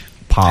segment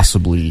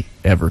possibly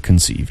ever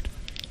conceived.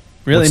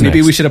 Really? What's Maybe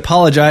next? we should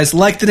apologize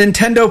like the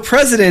Nintendo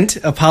president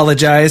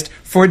apologized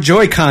for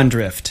Joy-Con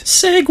drift.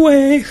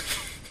 Segway.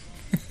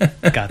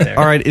 Got there.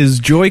 All right, is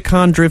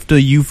Joy-Con drift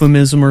a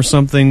euphemism or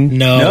something?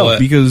 No,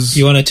 because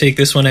you want to take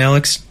this one,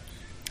 Alex?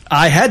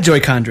 I had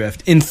Joy-Con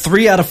drift in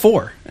 3 out of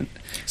 4.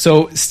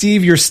 So,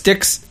 Steve, your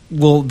sticks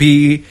will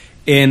be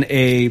in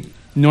a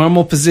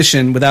normal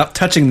position without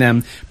touching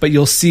them, but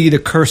you'll see the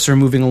cursor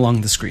moving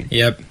along the screen.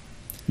 Yep.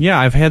 yeah,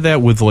 I've had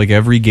that with like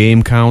every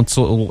game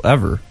console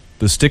ever.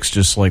 The sticks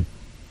just like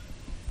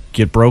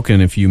get broken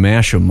if you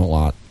mash them a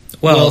lot.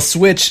 Well,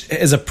 Switch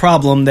is a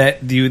problem that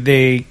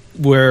they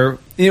were.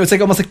 It's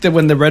like almost like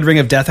when the Red Ring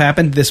of Death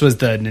happened. This was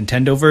the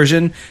Nintendo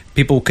version.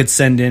 People could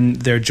send in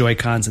their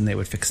Joy-Cons and they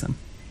would fix them.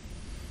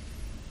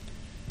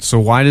 So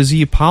why is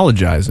he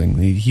apologizing?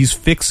 He's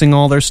fixing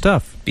all their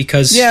stuff.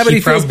 because Yeah, but he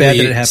feels probably bad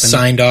that it happened.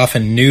 signed off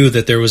and knew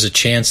that there was a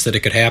chance that it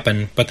could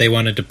happen, but they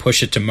wanted to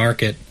push it to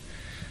market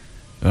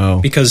Oh,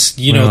 because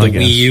Well, I the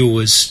guess. Wii U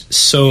was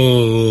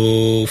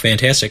so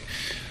fantastic.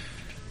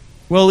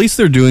 well, at least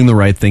they're doing the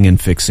right thing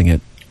and fixing it.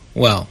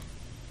 Well,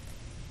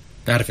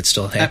 not if it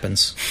still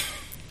happens.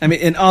 I mean,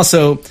 and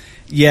also,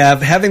 yeah,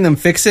 having them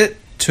fix it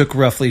took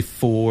roughly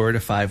 4 to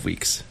 5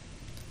 weeks.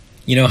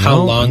 You know how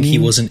No, long I he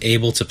mean- wasn't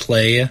able to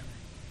play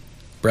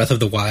Breath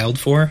of the Wild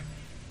for?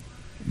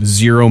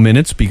 0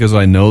 minutes because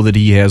I know that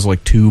he has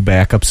like 2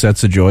 backup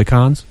sets of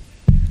Joy-Cons.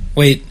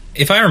 Wait,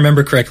 if I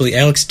remember correctly,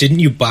 Alex, didn't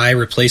you buy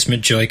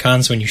replacement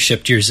Joy-Cons when you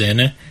shipped yours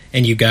in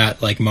and you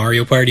got like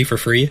Mario Party for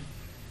free?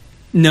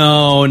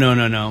 No.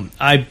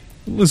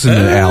 Listen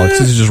to Alex.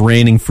 This is just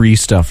raining free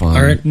stuff on All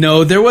him. right.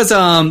 No, there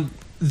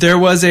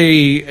was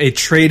a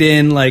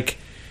trade-in like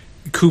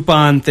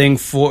coupon thing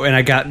for, and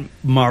I got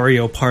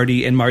Mario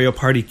Party, and Mario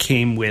Party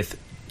came with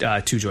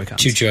 2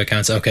 Joy-Cons. 2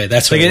 Joy-Cons. Okay,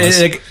 that's what Like, it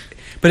was.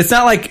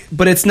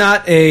 but it's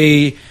not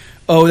a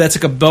that's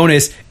like a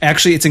bonus.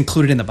 Actually, it's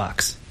included in the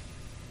box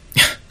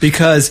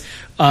because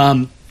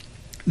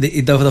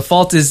The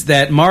fault is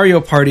that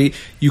Mario Party,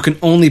 you can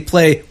only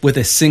play with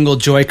a single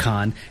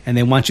Joy-Con, and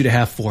they want you to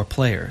have 4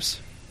 players.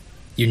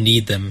 You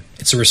need them.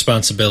 It's a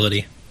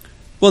responsibility.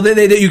 Well,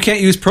 you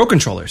can't use Pro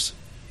Controllers.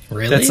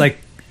 Really? That's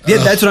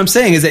that's what I'm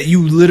saying, is that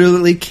you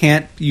literally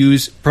can't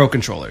use Pro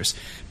Controllers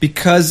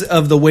because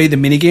of the way the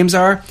minigames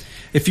are.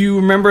 If you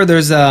remember,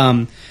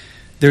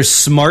 there's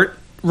Smart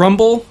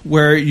Rumble,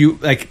 where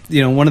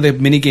one of the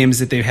mini games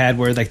that they had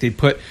where they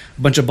put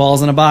a bunch of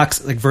balls in a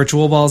box, like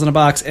virtual balls in a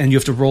box, and you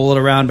have to roll it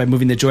around by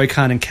moving the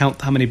Joy-Con and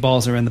count how many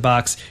balls are in the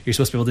box. You're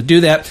supposed to be able to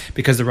do that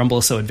because the Rumble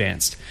is so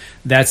advanced.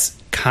 That's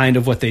kind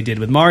of what they did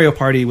with Mario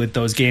Party, with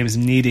those games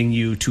needing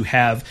you to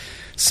have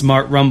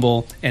Smart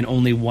Rumble and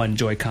only one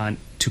Joy-Con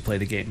to play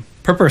the game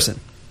per person.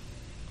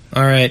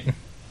 All right.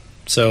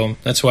 So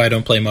that's why I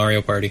don't play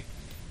Mario Party.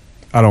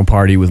 I don't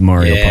party with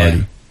Mario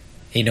Party.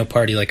 Ain't no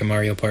party like a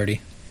Mario Party.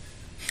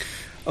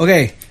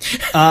 Okay.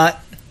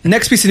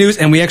 Next piece of news,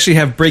 and we actually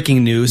have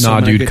breaking news.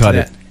 Nah, dude, cut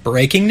it.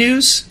 Breaking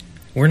news?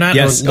 We're not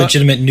Yes. a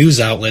legitimate news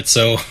outlet,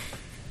 so...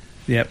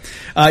 Yep.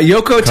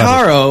 Yoko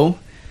Taro,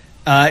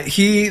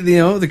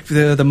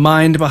 the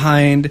mind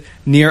behind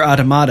Nier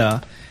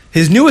Automata,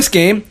 his newest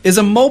game is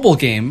a mobile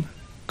game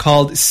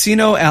called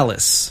Sino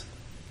Alice.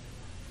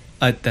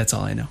 That's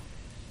all I know.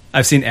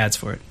 I've seen ads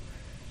for it.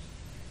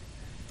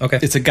 Okay.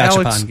 It's a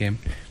gachapon Alex, game.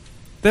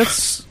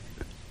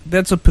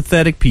 That's a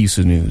pathetic piece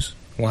of news.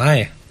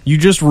 Why? You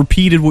just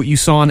repeated what you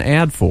saw an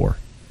ad for.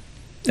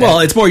 Well,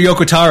 it's more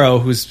Yoko Taro,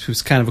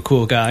 who's kind of a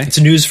cool guy. It's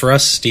news for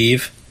us,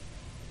 Steve.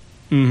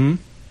 Mm-hmm.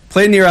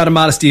 Play Nier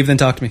Automata, Steve, then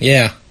talk to me.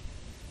 Yeah.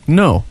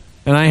 No.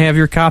 And I have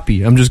your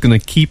copy. I'm just going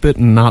to keep it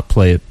and not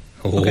play it.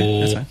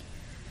 Okay, that's fine.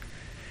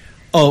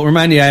 Oh,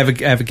 remind me, I have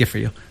a gift for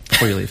you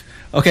before you leave.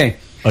 Okay.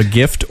 A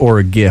gift or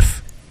a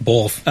GIF?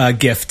 Both.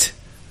 Gift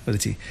with a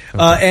T.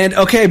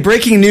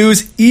 Breaking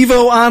news: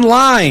 Evo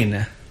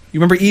Online. You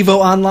remember Evo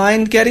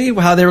Online, Getty?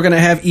 How they were going to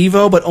have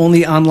Evo, but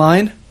only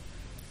online?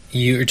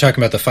 You're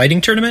talking about the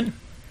fighting tournament?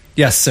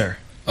 Yes, sir.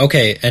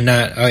 Okay, and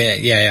not... Oh,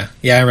 yeah,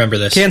 I remember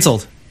this.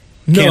 Canceled.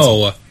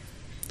 No.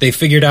 They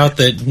figured out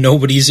that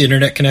nobody's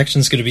internet connection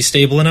is going to be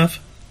stable enough?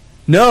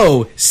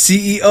 No.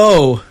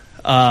 CEO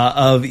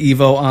of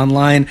Evo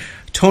Online,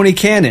 Tony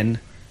Cannon,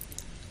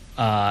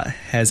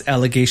 has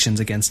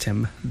allegations against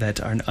him that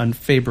are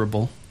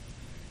unfavorable,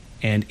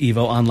 and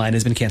Evo Online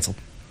has been canceled.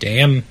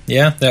 Damn.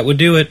 Yeah, that would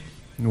do it.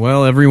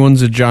 Well,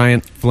 everyone's a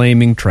giant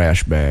flaming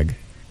trash bag.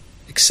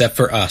 Except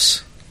for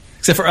us.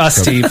 Except for us,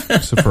 Steve.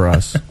 Except for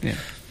us. Yeah.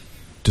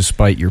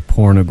 Despite your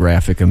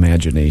pornographic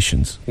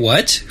imaginations.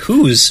 What?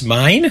 Whose?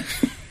 Mine?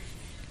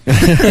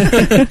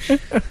 I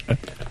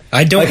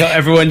don't... Like how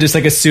everyone just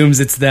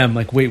assumes it's them.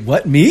 Like, wait,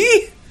 what? Me?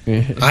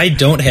 I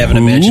don't have an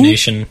Who?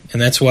 imagination,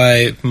 and that's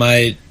why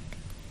my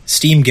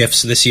Steam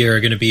gifts this year are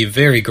going to be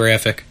very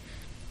graphic.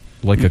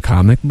 Like a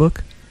comic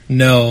book?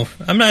 No,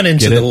 I'm not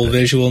into Get the it? whole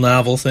visual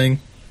novel thing.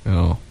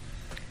 Oh.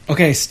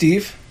 Okay,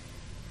 Steve,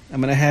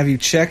 I'm going to have you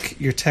check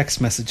your text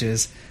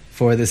messages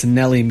for this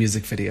Nelly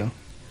music video.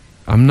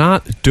 I'm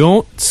not...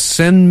 Don't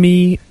send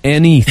me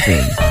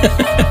anything.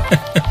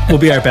 We'll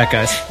be right back,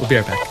 guys. We'll be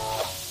right back.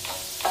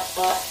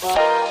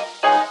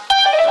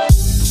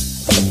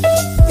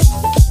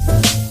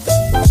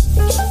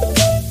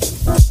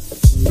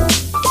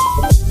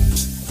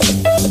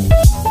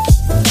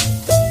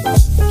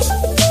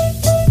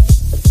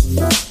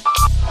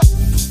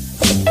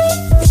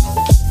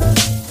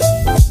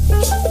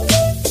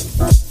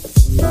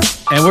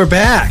 And we're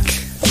back.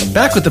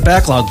 Back with the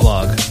Backlog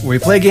Blog, where we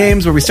play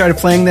games where we started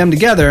playing them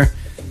together,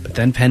 but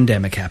then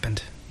pandemic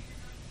happened.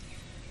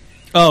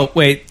 Oh,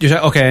 wait.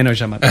 Okay, I know what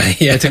you're talking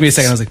about. Yeah. It took me a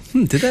second. I was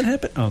like, did that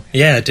happen? Oh, okay.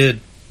 Yeah, it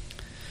did.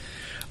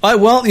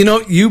 Well,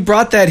 you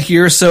brought that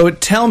here, so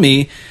tell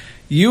me,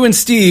 you and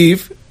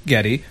Steve,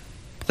 Getty,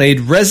 played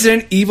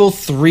Resident Evil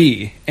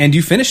 3, and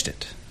you finished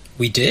it.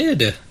 We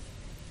did.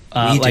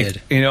 We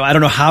did. I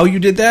don't know how you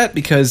did that,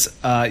 because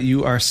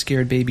you are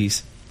scared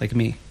babies, like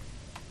me.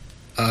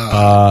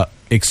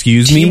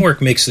 Excuse me?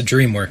 Teamwork makes the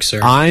dream work,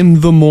 sir.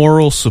 I'm the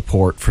moral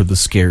support for the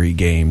scary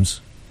games.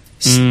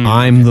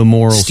 I'm the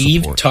moral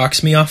Steve support.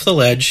 talks me off the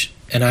ledge,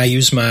 and I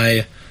use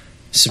my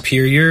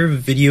superior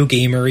video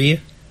gamery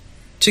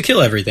to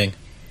kill everything.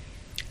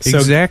 So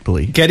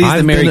Exactly. Getty's the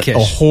I've Mary been Kish. a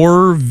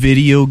horror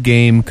video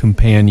game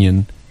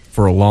companion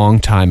for a long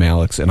time,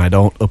 Alex, and I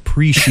don't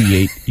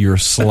appreciate your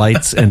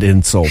slights and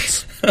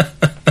insults.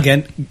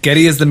 Again,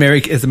 Getty is the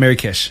Mary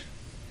Kish.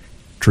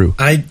 True.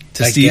 I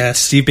Steve, guess.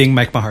 Steve being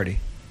Mike Mahardy.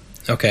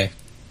 Okay.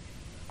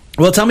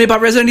 Well, tell me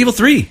about Resident Evil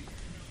 3.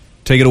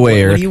 Take it away, What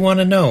Eric. do you want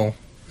to know?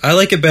 I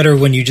like it better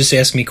when you just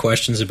ask me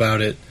questions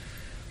about it,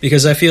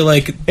 because I feel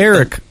like...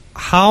 Eric,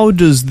 how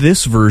does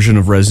this version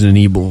of Resident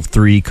Evil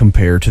 3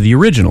 compare to the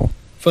original?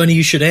 Funny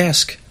you should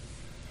ask.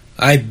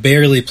 I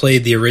barely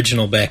played the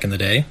original back in the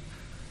day.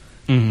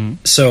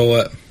 Mm-hmm.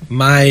 So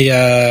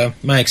my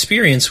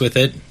experience with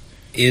it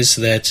is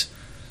that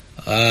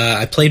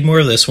I played more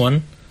of this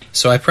one,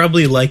 so I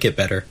probably like it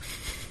better.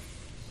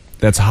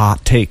 That's a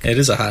hot take. It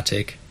is a hot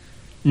take.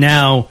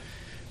 Now,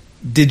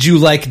 did you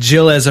like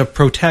Jill as a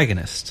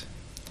protagonist?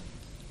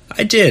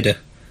 I did.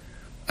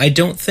 I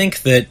don't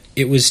think that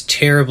it was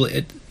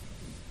terribly...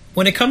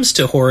 when it comes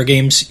to horror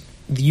games,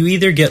 you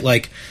either get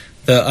like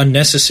the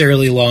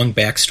unnecessarily long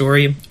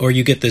backstory, or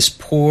you get this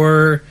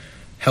poor,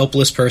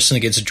 helpless person that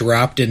gets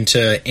dropped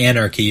into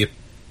anarchy,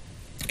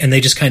 and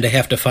they just kind of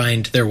have to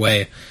find their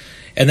way.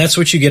 And that's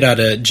what you get out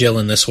of Jill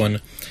in this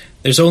one.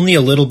 There's only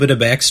a little bit of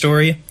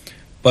backstory,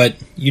 but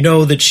you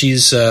know that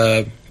she's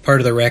part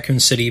of the Raccoon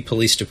City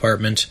Police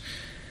Department.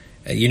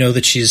 You know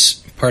that she's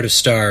part of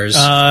STARS.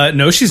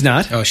 No, she's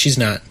not. Oh, she's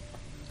not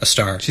a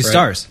star. She's right?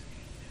 STARS.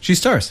 She's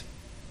STARS.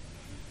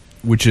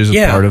 Which is a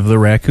Yeah. part of the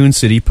Raccoon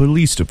City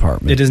Police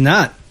Department. It is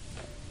not.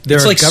 They're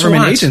It's a like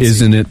government SWAT. agency.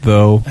 Isn't it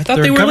though? I thought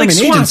They're they were like government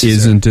SWAT. agencies.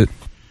 Isn't it?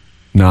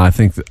 No, I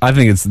think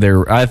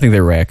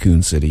they're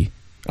Raccoon City.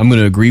 I'm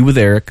going to agree with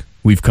Eric.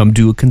 We've come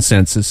to a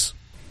consensus.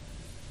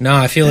 No,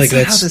 I feel like That's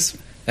not how that's... this-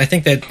 I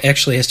think that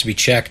actually has to be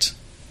checked.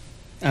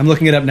 I'm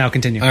looking it up now.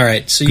 Continue. All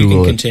right, so you Google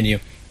can it. continue.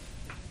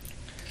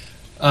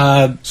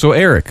 So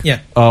Eric, Yeah.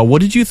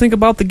 what did you think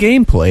about the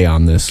gameplay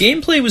on this?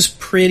 Gameplay was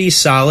pretty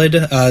solid.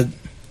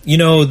 You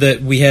know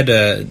that we had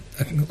a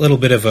little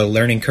bit of a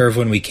learning curve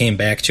when we came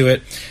back to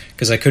it,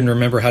 because I couldn't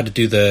remember how to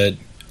do the...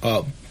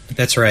 Oh,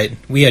 that's right.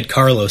 We had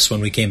Carlos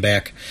when we came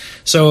back.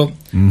 So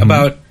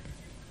about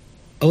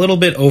a little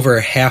bit over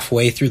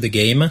halfway through the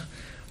game,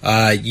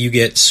 you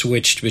get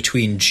switched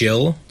between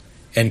Jill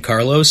and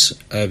Carlos,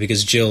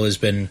 because Jill has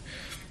been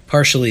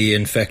partially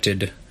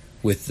infected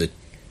with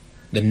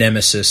the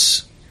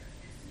Nemesis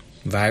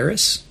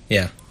virus.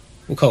 Yeah,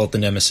 we'll call it the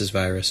Nemesis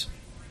virus.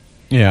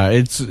 Yeah,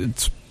 it's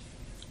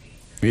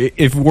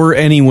if we're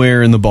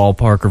anywhere in the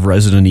ballpark of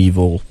Resident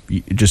Evil,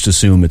 you just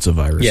assume it's a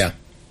virus. Yeah,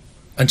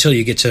 until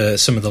you get to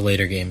some of the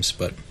later games,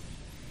 but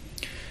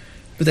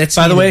that's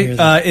By the neither way, here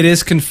nor- it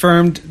is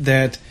confirmed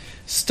that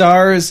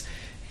STARS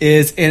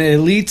is an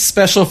elite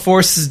special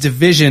forces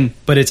division,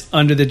 but it's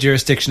under the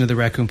jurisdiction of the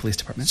Raccoon Police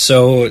Department.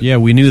 so Yeah,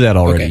 we knew that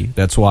already. Okay.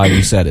 That's why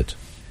we said it.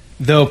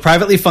 Though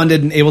privately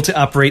funded and able to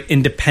operate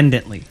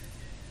independently.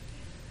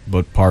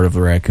 But part of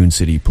the Raccoon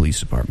City Police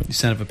You Department.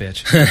 son of a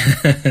bitch.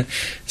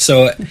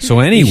 So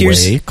anyway,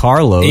 Here's-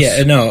 Carlos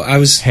yeah, no, I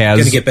was has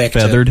going to get back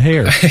feathered to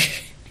hair.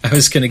 I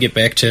was going to get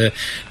back to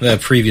the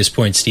previous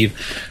point, Steve.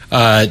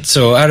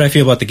 So how do I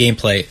feel about the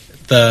gameplay?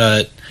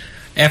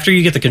 After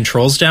you get the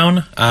controls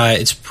down,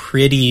 it's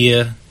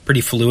pretty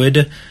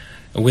fluid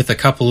with a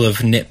couple of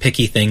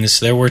nitpicky things.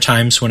 There were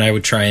times when I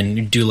would try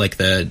and do like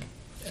the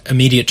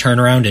immediate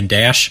turnaround and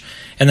dash,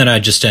 and then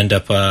I'd just end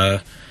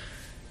up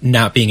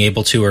not being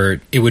able to,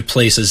 or it would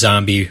place a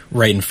zombie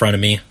right in front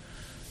of me,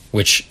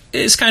 which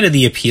is kind of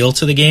the appeal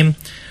to the game.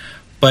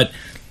 But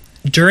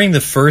during the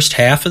first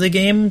half of the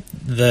game,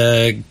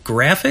 the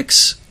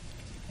graphics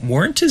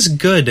weren't as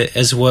good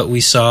as what we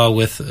saw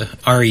with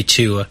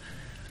RE2.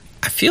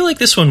 I feel like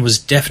this one was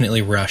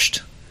definitely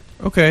rushed.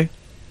 Okay,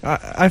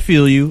 I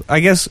feel you.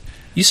 I guess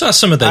You saw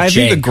some of the I jank,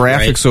 think the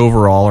graphics right?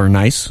 overall are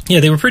nice. Yeah,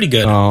 they were pretty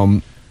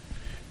good.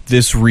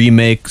 This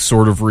remake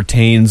sort of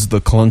retains the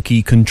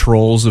clunky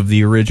controls of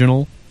the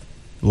original,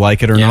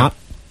 like it or Yeah.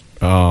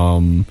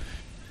 not.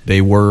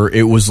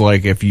 It was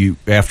like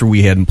after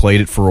we hadn't played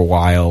it for a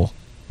while,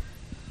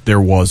 there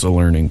was a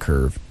learning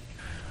curve.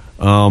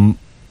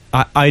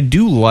 I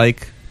do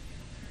like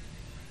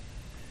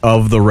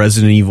of the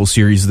Resident Evil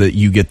series that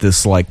you get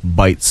this like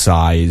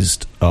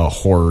bite-sized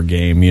horror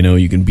game. You know,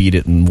 you can beat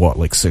it in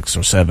like 6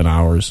 or 7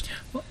 hours.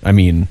 I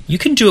mean, You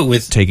can do it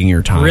with taking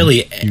your time.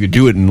 Really, you could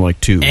do it in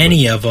like 2.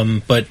 any of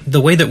them, but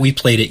the way that we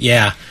played it,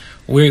 yeah,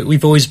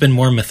 we've always been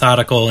more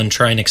methodical and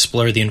try and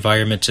explore the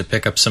environment to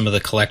pick up some of the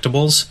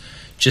collectibles,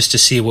 just to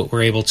see what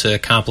we're able to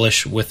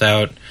accomplish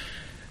without,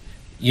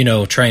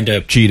 trying to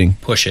cheating.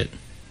 push it.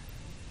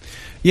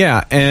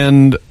 Yeah,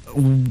 and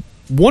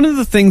one of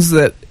the things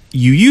that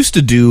you used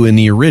to do in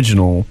the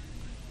original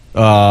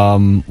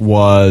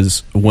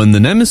was when the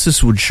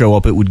Nemesis would show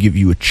up, it would give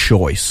you a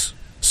choice.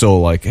 So,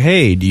 like,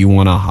 hey, do you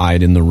want to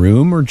hide in the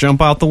room or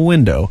jump out the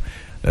window?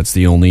 That's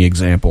the only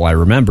example I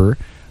remember.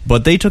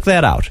 But they took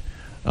that out.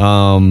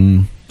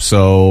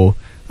 So,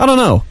 I don't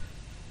know.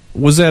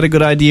 Was that a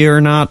good idea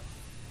or not?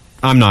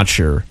 I'm not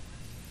sure.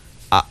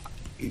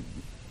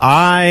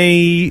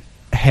 I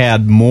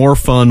had more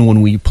fun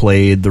when we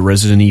played the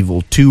Resident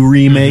Evil 2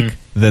 remake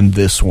than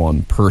this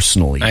one,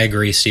 personally. I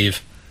agree,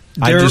 Steve.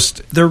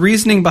 The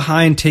reasoning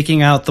behind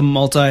taking out the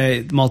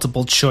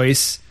multiple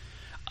choice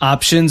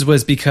options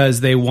was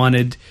because they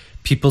wanted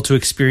people to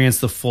experience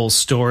the full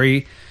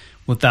story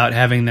without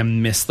having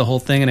them miss the whole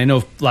thing. And I know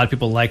a lot of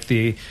people like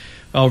the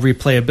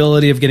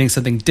replayability of getting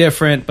something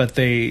different, but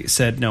they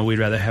said, no, we'd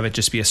rather have it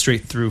just be a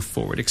straight through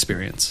forward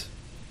experience.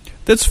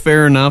 That's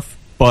fair enough,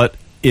 but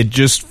it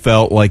just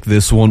felt like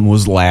this one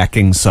was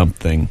lacking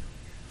something.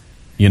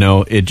 You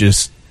know,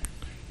 it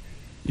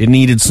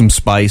needed some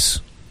spice.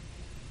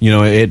 You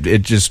know,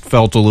 it just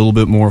felt a little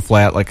bit more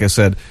flat. Like I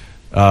said,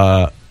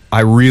 I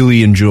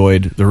really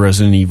enjoyed the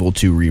Resident Evil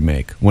 2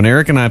 remake. When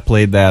Eric and I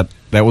played that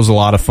was a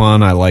lot of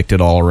fun. I liked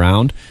it all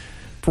around.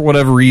 For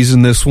whatever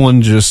reason, this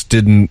one just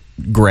didn't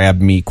grab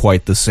me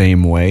quite the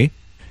same way.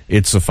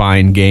 It's a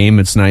fine game.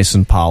 It's nice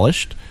and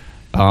polished.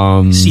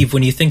 Steve,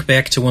 when you think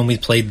back to when we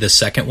played the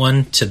second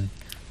one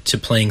to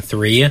playing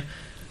 3,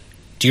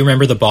 do you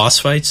remember the boss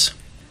fights?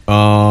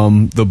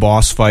 The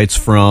boss fights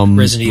from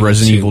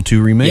Resident Evil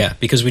 2 remake? Yeah,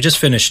 because we just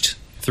finished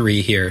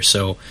 3 here,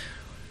 so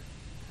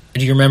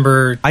do you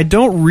remember? I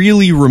don't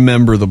really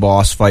remember the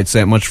boss fights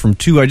that much from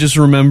 2. I just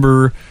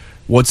remember,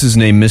 what's his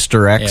name,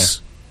 Mr.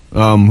 X,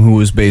 who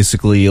was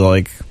basically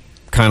like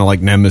kind of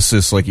like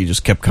Nemesis, like he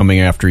just kept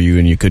coming after you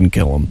and you couldn't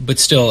kill him. But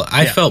still,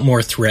 I felt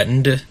more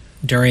threatened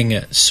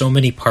during so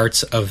many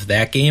parts of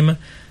that game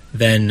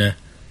than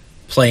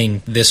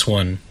playing this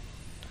one.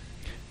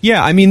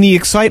 Yeah, I mean, the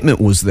excitement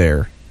was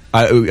there.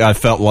 I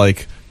felt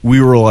like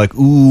we were like,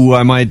 ooh,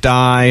 I might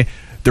die.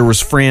 There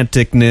was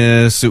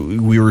franticness.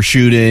 We were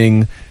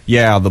shooting.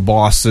 Yeah, the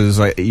bosses,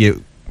 they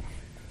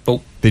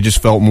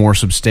just felt more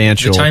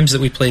substantial. The times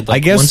that we played,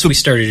 like, once we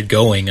started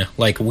going,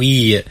 like,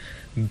 we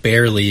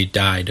barely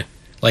died.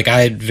 Like,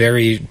 I had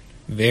very,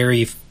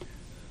 very,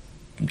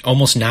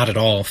 almost not at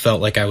all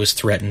felt like I was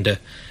threatened.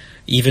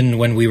 Even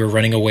when we were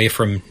running away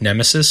from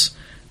Nemesis,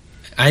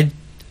 I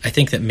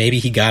think that maybe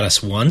he got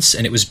us once,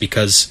 and it was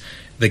because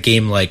the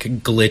game,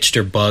 like, glitched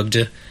or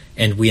bugged,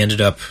 and we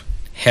ended up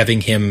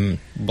having him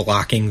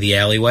blocking the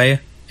alleyway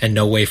and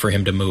no way for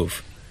him to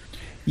move.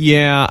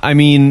 Yeah, I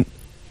mean,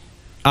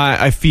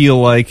 I feel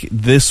like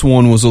this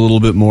one was a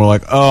little bit more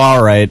like, oh,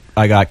 all right,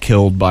 I got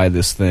killed by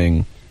this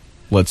thing.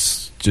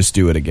 Let's just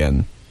do it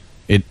again.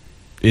 It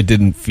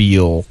didn't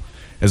feel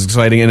as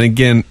exciting. And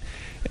again,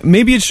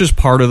 maybe it's just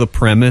part of the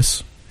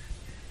premise,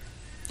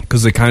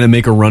 because they kind of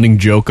make a running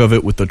joke of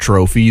it with the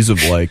trophies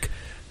of like,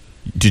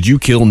 did you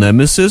kill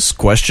Nemesis? ?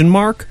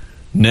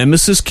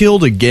 Nemesis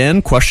killed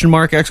again? ?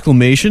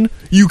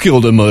 You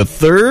killed him a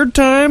third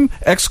time? !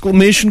 Like,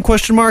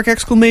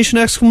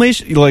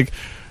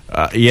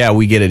 yeah,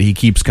 we get it. He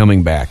keeps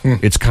coming back.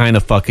 It's kind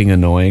of fucking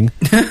annoying.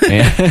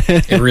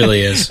 It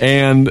really is.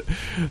 And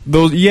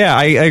those, yeah,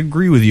 I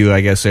agree with you,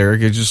 I guess,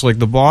 Eric. It's just like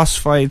the boss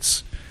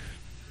fights,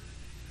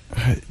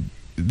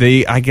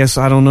 I guess,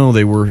 I don't know,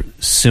 they were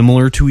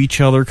similar to each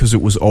other because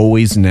it was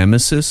always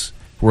Nemesis,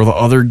 where the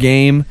other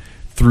game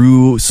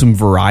threw some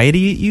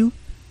variety at you.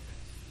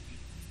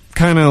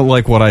 Kind of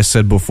like what I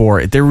said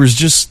before.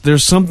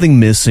 There's something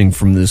missing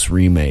from this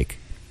remake.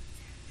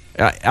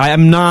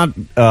 I'm not,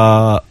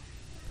 I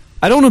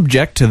don't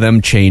object to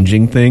them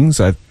changing things.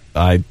 I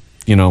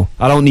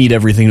don't need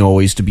everything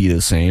always to be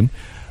the same.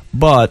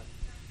 But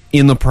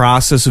in the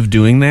process of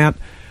doing that,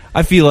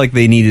 I feel like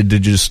they needed to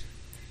just,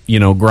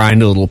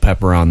 grind a little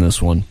pepper on this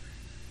one.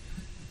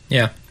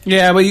 Yeah.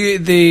 Yeah, but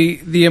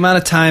the amount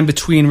of time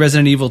between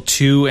Resident Evil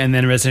 2 and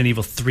then Resident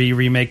Evil 3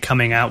 remake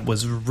coming out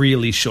was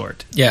really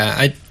short.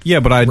 Yeah,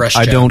 but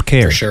I don't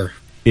care. For sure.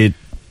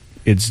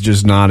 It's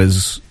just not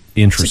as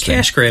interesting. It's a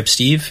cash grab,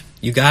 Steve.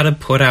 You got to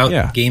put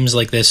out games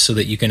like this so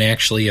that you can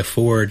actually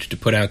afford to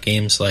put out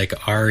games like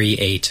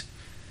RE8.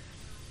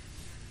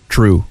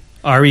 True.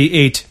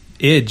 RE8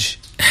 Age.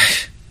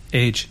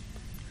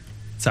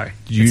 Sorry.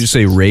 Did you just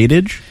say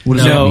raidage? What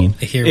does that mean?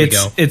 Here we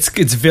go.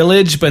 It's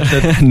Village, but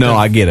no,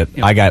 I get it.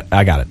 I got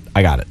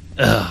it.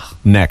 Ugh.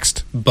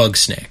 Next. Bug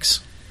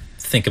snacks.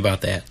 Think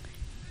about that.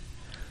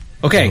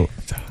 Okay.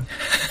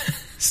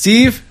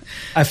 Steve,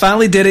 I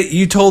finally did it.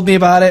 You told me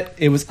about it.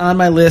 It was on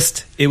my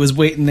list. It was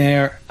waiting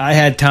there. I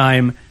had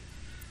time.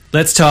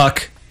 Let's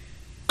talk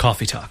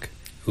Coffee Talk.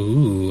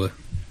 Ooh.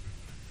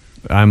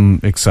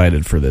 I'm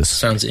excited for this.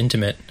 Sounds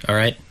intimate. All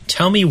right.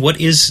 Tell me, what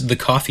is the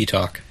Coffee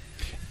Talk?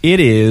 It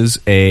is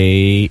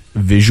a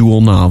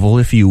visual novel,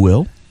 if you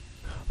will.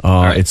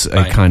 It's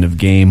a kind of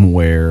game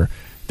where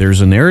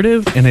there's a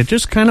narrative, and it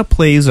just kind of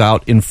plays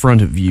out in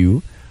front of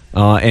you,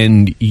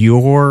 and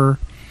your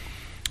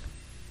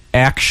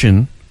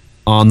action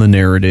on the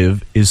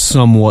narrative is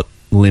somewhat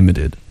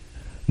limited.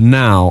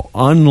 Now,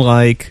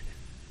 unlike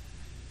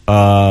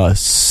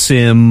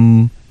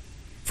Sim,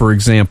 for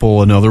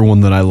example, another one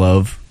that I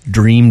love,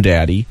 Dream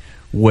Daddy,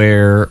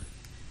 where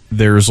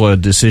there's a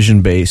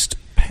decision-based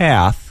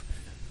path,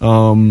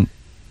 in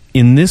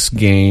this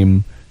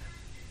game,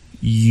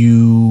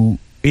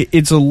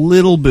 it's a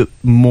little bit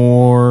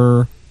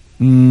more,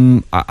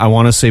 I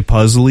want to say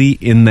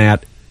puzzly, in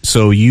that,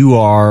 so you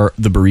are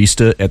the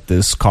barista at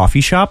this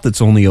coffee shop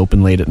that's only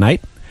open late at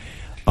night.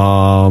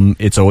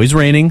 It's always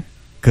raining,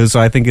 because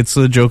I think it's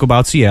a joke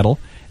about Seattle.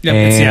 Yep,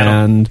 it's Seattle.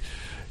 And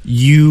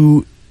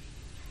you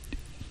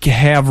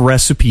have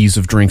recipes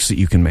of drinks that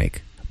you can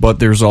make. But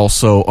there's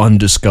also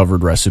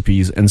undiscovered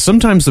recipes, and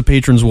sometimes the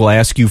patrons will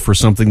ask you for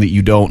something that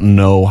you don't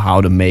know how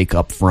to make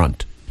up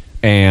front,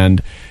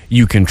 and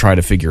you can try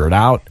to figure it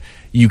out.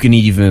 You can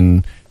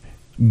even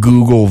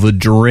Google the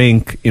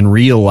drink in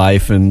real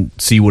life and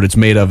see what it's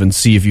made of and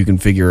see if you can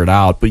figure it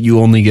out, but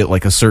you only get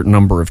like a certain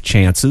number of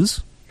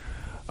chances.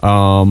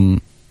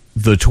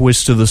 The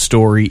twist of the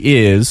story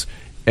is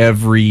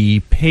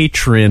every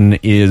patron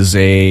is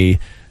a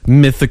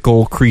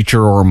mythical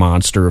creature or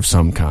monster of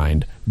some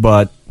kind,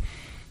 but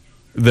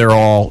they're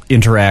all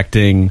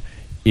interacting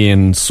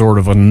in sort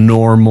of a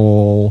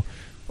normal,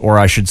 or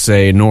I should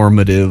say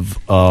normative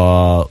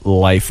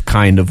life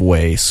kind of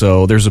way.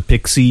 So there's a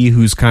pixie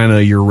who's kind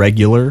of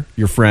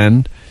your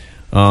friend,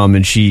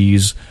 and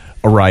she's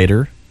a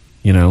writer,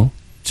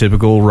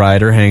 typical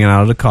writer hanging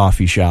out at a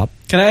coffee shop.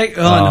 Can I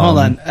hold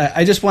on?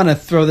 I just want to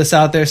throw this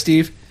out there,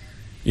 Steve.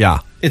 Yeah.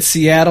 It's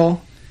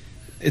Seattle.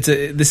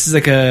 This is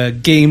like a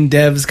game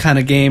devs kind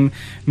of game,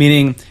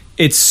 meaning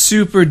it's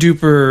super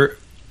duper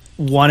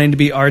wanting to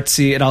be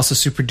artsy and also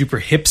super duper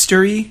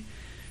hipstery.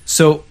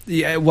 So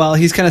while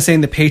he's kind of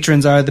saying the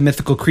patrons are the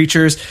mythical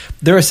creatures,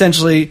 they're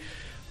essentially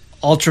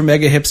ultra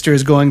mega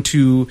hipsters going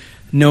to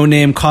no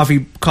name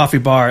coffee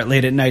bar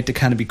late at night to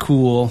kind of be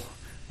cool.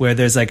 Where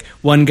there's like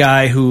one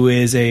guy who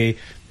is a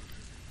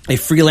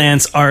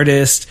freelance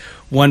artist,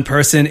 one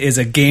person is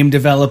a game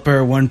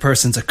developer, one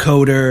person's a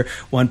coder,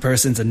 one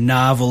person's a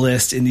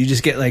novelist, and you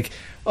just get like,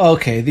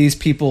 okay, these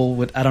people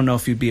would, I don't know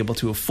if you'd be able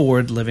to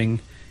afford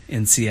living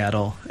in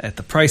Seattle at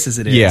the prices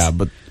it is. Yeah,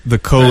 but the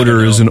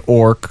coder is an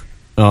orc,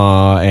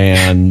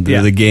 and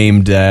the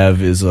game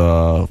dev is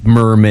a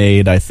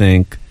mermaid, I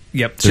think.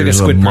 Yep, there's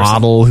a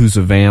model who's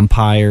a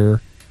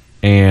vampire,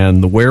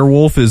 and the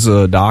werewolf is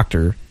a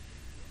doctor.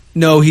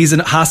 No, he's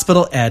a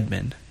hospital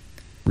admin.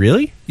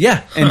 Really?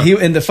 Yeah,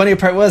 and the funny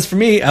part was for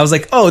me, I was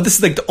like, oh, this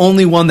is like the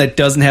only one that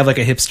doesn't have like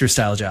a hipster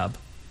style job.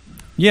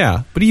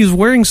 Yeah, but he's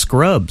wearing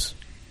scrubs.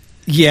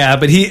 Yeah,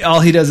 but all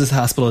he does is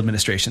hospital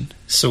administration.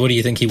 So what do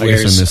you think he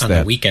wears on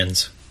the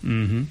weekends?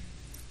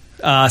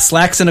 Mm-hmm.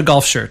 Slacks and a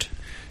golf shirt.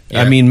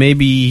 Yeah. I mean,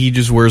 maybe he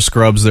just wears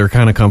scrubs. They're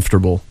kind of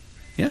comfortable.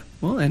 Yeah,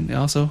 well, and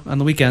also on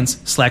the weekends,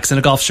 slacks and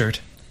a golf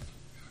shirt.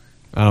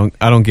 I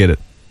don't get it.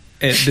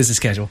 Business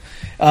casual.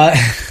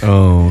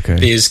 Oh, okay.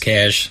 Biz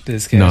cash.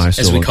 No,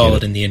 as we call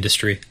it in the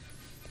industry.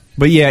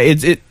 But yeah,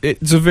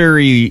 it's a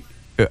very...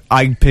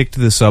 I picked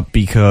this up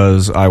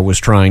because I was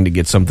trying to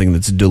get something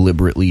that's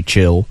deliberately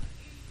chill.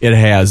 It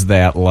has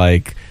that,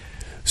 like,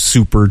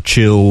 super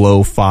chill,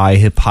 lo-fi,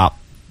 hip-hop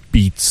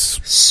beats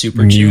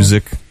super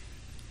music.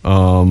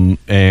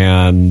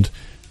 And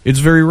it's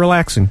very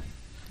relaxing.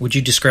 Would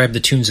you describe the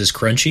tunes as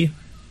crunchy?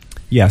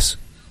 Yes.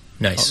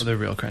 Nice. Oh, they're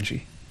real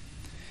crunchy.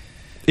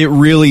 It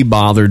really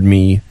bothered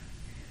me.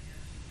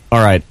 All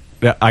right,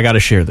 I got to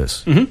share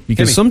this. Mm-hmm.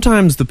 Because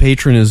sometimes the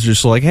patron is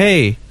just like,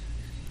 hey,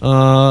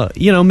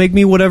 make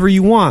me whatever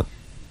you want.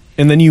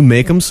 And then you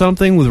make them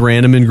something with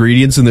random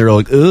ingredients and they're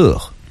like,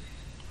 ugh.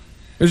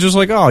 It's just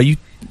like, oh,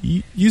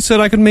 you said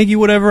I could make you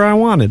whatever I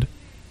wanted.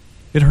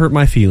 It hurt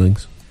my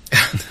feelings.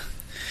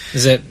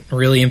 Does that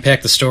really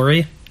impact the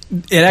story?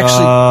 It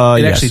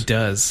actually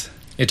does.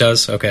 It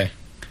does? Okay.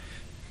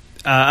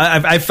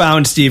 I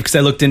found, Steve, because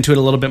I looked into it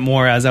a little bit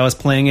more as I was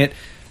playing it,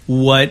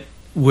 what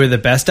were the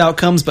best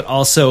outcomes, but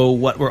also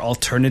what were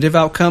alternative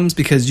outcomes,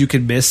 because you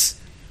could miss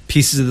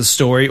pieces of the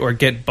story or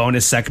get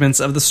bonus segments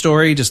of the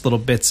story, just little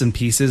bits and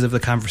pieces of the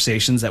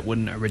conversations that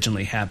wouldn't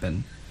originally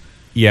happen.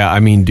 Yeah, I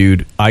mean,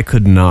 dude, I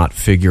could not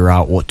figure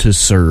out what to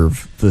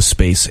serve the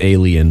space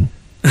alien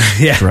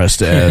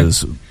dressed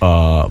as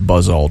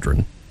Buzz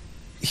Aldrin.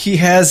 He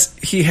has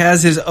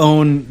his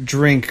own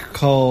drink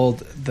called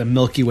the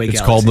Milky Way Galaxy.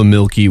 It's called the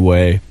Milky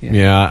Way.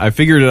 Yeah, I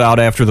figured it out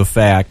after the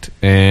fact,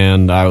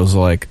 and I was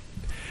like...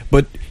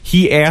 But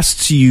he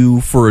asks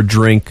you for a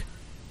drink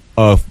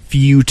a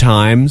few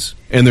times,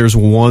 and there's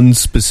one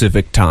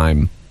specific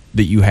time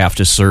that you have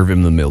to serve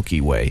him the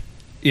Milky Way.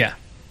 Yeah.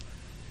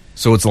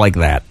 So it's like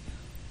that.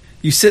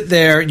 You sit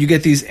there, you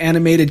get these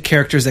animated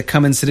characters that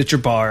come and sit at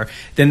your bar,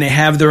 then they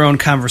have their own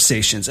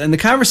conversations. And the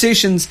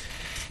conversations,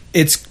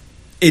 it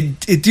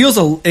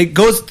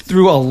goes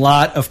through a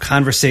lot of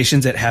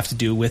conversations that have to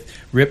do with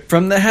ripped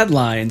from the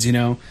headlines,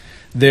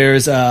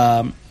 There's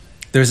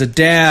a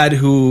dad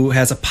who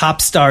has a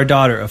pop star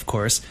daughter, of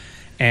course,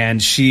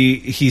 and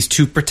he's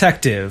too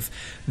protective.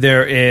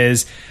 There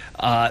is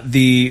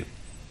there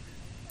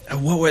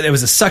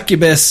was a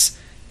succubus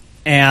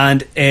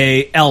and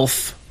a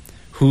elf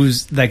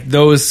who's like,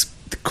 those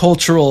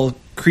cultural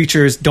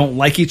creatures don't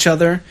like each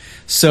other,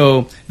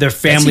 so their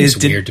families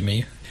that seems weird to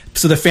me.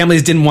 So the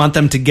families didn't want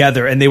them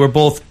together, and they were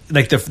both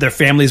like their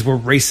families were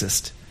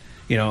racist.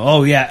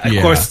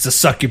 Of course it's a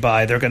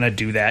succubi. They're gonna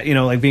do that.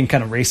 Like being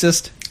kind of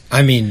racist.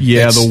 I mean,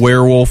 the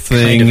werewolf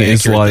thing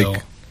is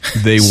like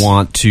they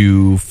want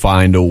to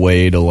find a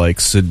way to like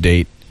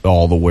sedate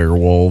all the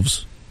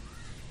werewolves.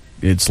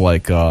 It's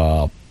like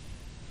a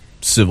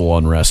civil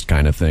unrest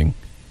kind of thing.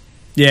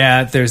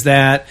 Yeah, there's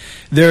that.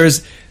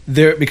 Because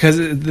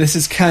this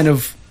is kind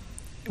of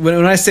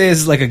when I say this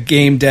is like a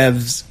game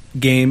dev's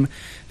game,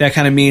 that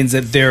kind of means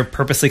that they're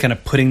purposely kind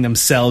of putting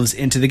themselves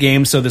into the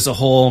game. So there's a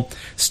whole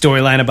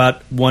storyline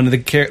about one of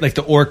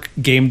the orc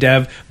game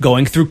dev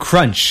going through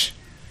crunch,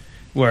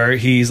 where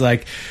he's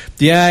like,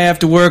 yeah, I have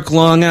to work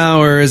long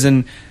hours,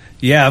 and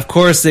yeah, of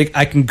course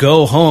I can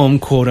go home,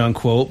 quote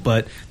unquote,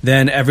 but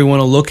then everyone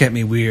will look at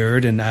me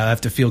weird, and I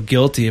have to feel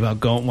guilty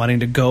about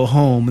wanting to go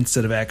home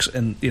instead of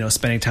actually,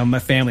 spending time with my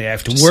family. I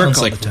have to work. Sounds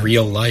all like the time.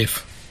 Real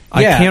life.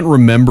 I can't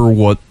remember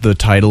what the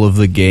title of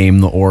the game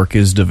the orc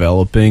is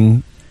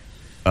developing,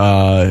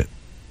 but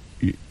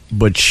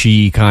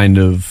she kind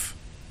of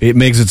It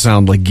makes it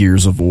sound like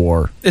Gears of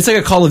War. It's like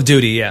a Call of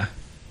Duty, yeah.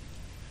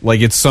 Like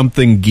it's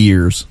something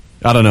Gears.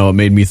 I don't know. It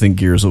made me think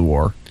Gears of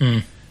War.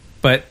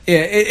 But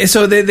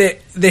so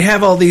they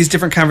have all these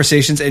different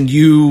conversations, and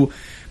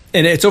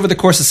it's over the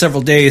course of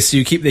several days.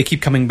 So they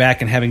keep coming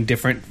back and having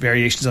different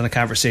variations on the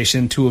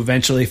conversation to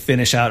eventually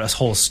finish out a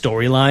whole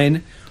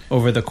storyline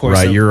over the course.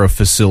 Right, of... you're a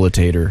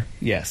facilitator.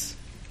 Yes.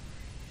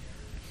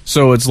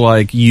 So it's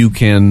like you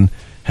can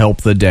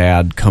help the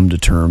dad come to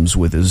terms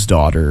with his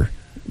daughter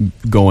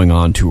going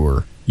on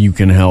tour. You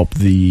can help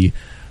the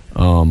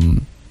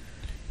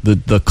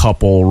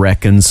couple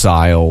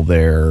reconcile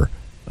their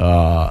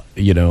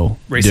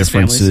racist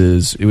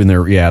differences in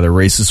their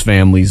racist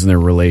families and their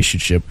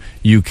relationship.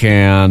 You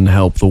can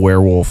help the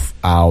werewolf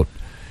out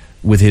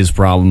with his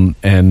problem,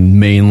 and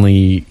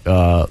mainly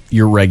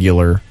your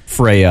regular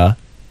Freya.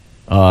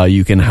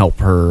 You can help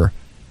her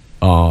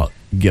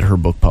get her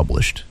book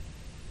published,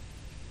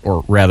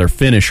 or rather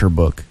finish her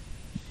book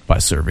by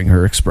serving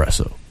her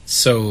espresso.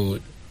 So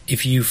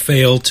if you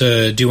fail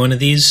to do one of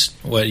these,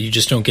 what, you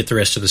just don't get the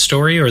rest of the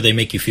story, or they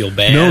make you feel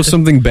bad? No,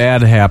 something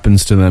bad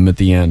happens to them at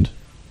the end.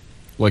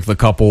 Like the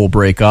couple will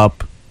break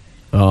up.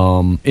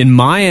 In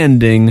my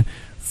ending,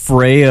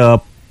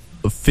 Freya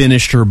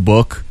finished her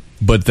book,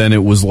 but then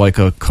it was like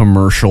a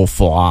commercial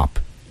flop.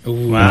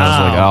 Ooh. And I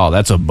was like, oh,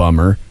 that's a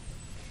bummer.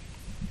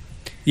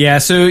 Yeah,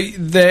 so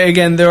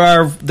there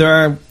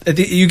are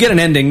you get an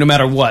ending no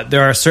matter what.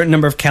 There are a certain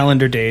number of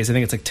calendar days. I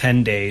think it's like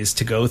 10 days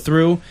to go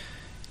through,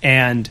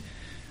 and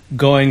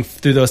going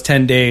through those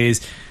 10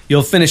 days,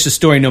 you'll finish the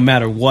story no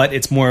matter what.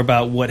 It's more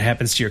about what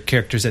happens to your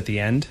characters at the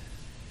end.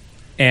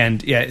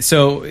 And yeah,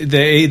 so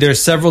there's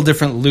several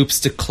different loops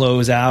to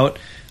close out.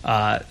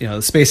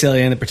 The space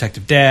alien, the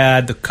protective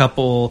dad, the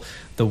couple,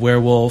 the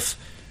werewolf,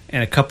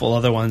 and a couple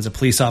other ones. A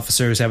police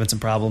officer who's having some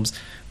problems,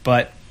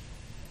 but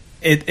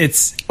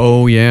it's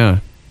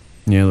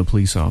the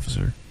police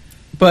officer.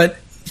 But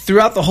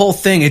throughout the whole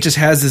thing, it just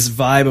has this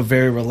vibe of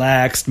very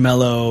relaxed,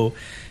 mellow,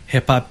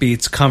 hip hop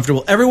beats,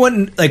 comfortable.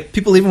 Everyone, like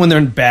people, even when they're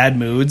in bad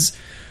moods,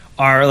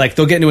 are like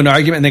they'll get into an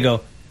argument and they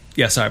go,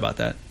 "Yeah, sorry about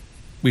that.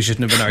 We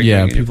shouldn't have been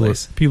arguing."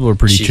 Yeah, people are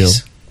pretty chill.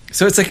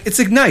 So it's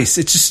like nice.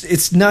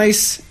 It's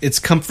nice. It's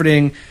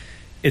comforting.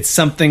 It's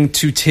something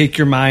to take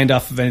your mind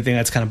off of anything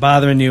that's kind of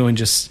bothering you, and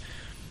just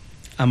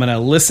I'm gonna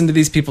listen to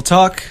these people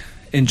talk,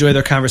 enjoy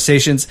their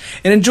conversations,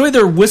 and enjoy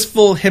their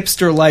wistful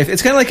hipster life.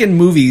 It's kind of like in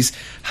movies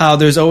how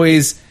there's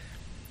always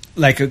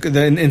like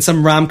in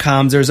some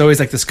rom-coms there's always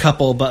like this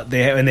couple, but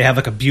they have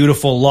like a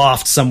beautiful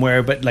loft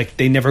somewhere, but like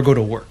they never go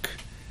to work.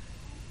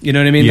 You know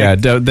what I mean? Yeah,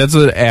 that's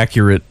an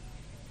accurate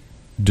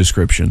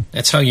description.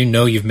 That's how you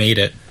know you've made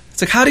it.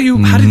 It's like how do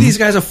these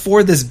guys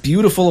afford this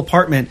beautiful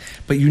apartment,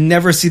 but you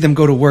never see them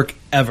go to work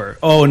ever?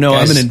 Oh no,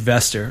 guys, I'm an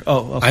investor.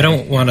 Oh, okay. I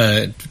don't want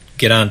to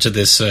get onto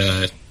this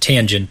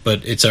tangent,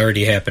 but it's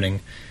already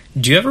happening.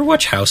 Do you ever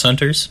watch House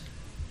Hunters?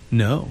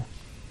 No.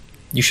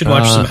 You should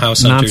watch some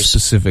House Not Hunters. Not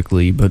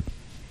specifically, but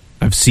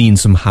I've seen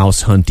some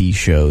House Hunty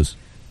shows.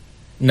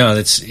 No,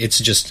 it's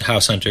just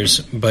House Hunters.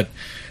 But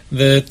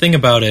the thing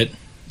about it,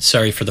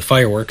 sorry for the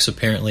fireworks,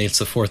 apparently it's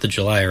the 4th of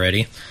July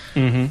already,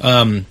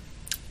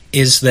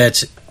 is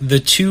that the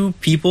two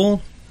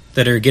people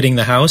that are getting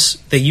the house,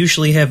 they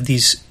usually have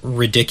these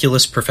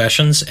ridiculous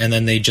professions, and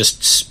then they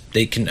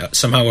can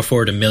somehow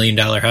afford $1 million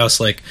house.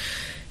 Like,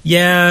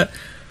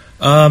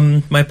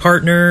 my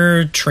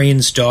partner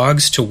trains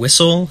dogs to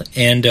whistle,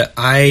 and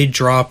I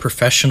draw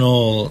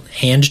professional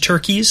hand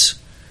turkeys,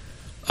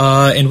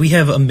 and we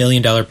have $1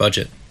 million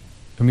budget.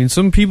 I mean,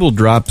 some people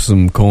drop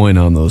some coin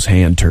on those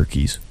hand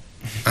turkeys.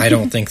 I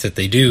don't think that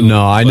they do.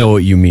 No, I know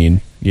what you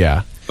mean.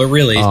 Yeah. But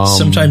really,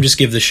 sometime just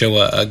give the show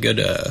a good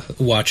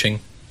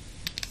watching.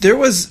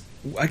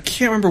 I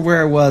can't remember where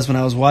I was when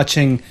I was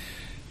watching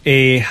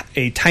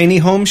a tiny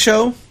home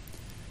show.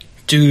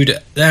 Dude,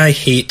 I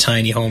hate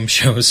tiny home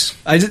shows.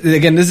 This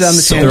is on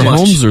the tangent. Their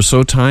homes are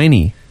so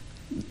tiny.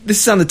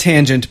 This is on the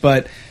tangent,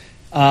 but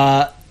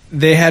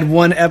they had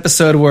one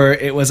episode where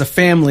it was a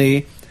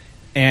family,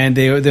 and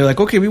they're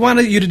like, okay, we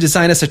want you to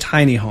design us a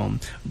tiny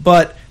home,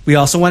 but we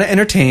also want to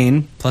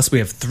entertain, plus we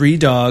have 3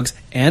 dogs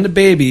and a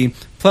baby,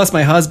 plus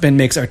my husband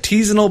makes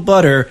artisanal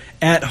butter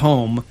at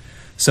home,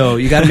 so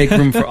you got to make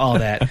room for all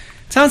that.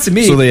 Sounds to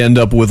me. So they end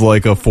up with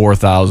like a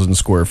 4,000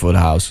 square foot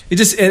house. It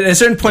just at a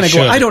certain point, I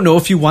go, I don't know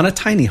if you want a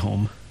tiny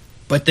home,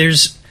 but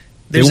there's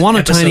they want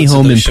a tiny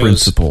home in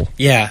principle.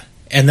 Yeah,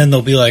 and then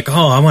they'll be like,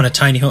 oh, I want a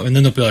tiny home, and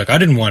then they'll be like, I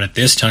didn't want it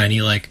this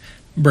tiny. Like,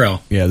 bro,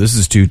 yeah, this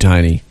is too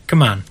tiny.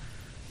 Come on.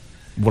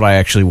 What I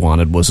actually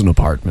wanted was an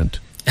apartment.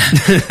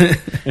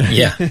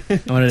 Yeah,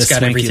 it's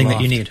got everything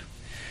that you need.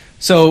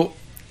 So,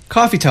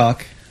 Coffee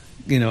Talk,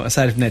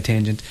 aside from that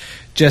tangent,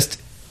 just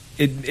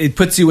it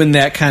puts you in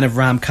that kind of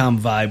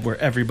rom-com vibe where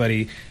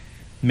everybody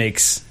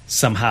makes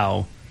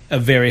somehow a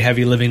very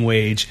heavy living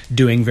wage,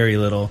 doing very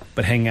little,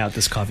 but hanging out at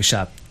this coffee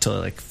shop till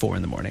like 4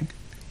 a.m.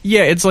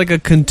 Yeah, it's like a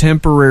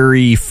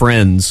contemporary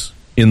Friends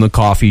in the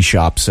coffee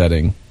shop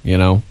setting.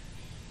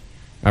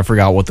 I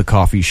forgot what the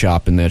coffee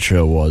shop in that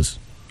show was.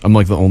 I'm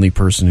like the only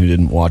person who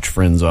didn't watch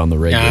Friends on the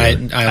regular. I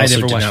also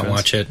never did watched not Friends.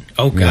 watch it.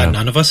 Oh, God, Yeah.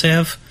 none of us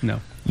have? No.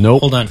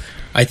 Nope. Hold on.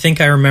 I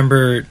think I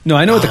remember... No,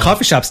 I know what the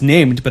coffee shop's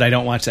named, but I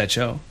don't watch that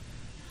show.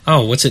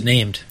 Oh, what's it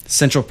named?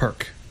 Central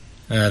Perk.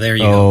 There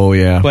you go. Oh,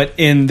 yeah. But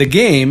in the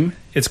game,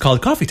 it's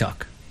called Coffee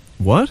Talk.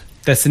 What?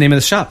 That's the name of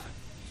the shop.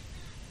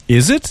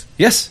 Is it?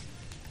 Yes.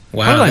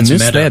 Wow, How did I that's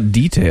miss meta. that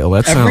detail?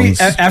 That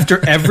After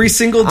sounds... every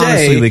single day,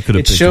 Honestly, they could have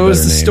it picked a shows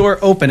better the name. store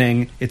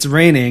opening. It's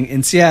raining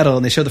in Seattle,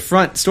 and they show the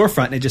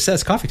storefront, and it just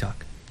says Coffee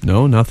Talk.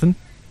 No, nothing?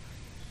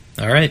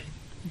 All right.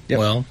 Yep.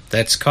 Well,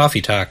 that's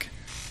Coffee Talk.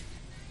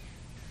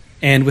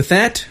 And with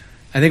that,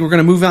 I think we're going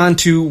to move on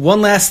to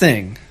one last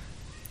thing.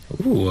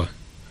 Ooh.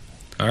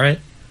 All right.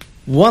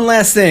 One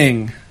last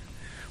thing.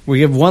 We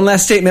give one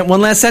last statement,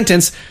 one last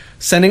sentence,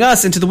 sending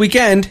us into the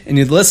weekend, and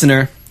you, the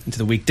listener, into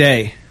the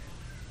weekday.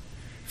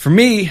 For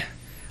me,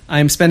 I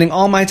am spending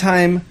all my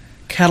time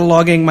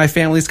cataloging my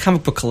family's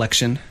comic book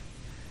collection.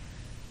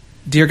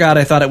 Dear God,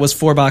 I thought it was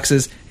 4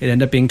 boxes. It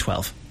ended up being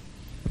 12.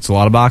 It's a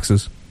lot of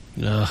boxes.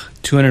 Ugh,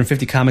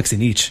 250 comics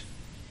in each.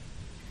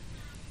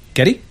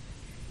 Getty?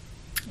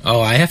 Oh,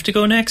 I have to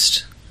go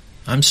next?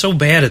 I'm so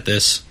bad at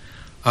this.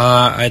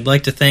 I'd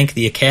like to thank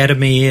the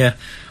Academy,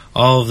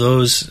 all of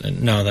those...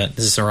 No,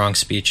 this is the wrong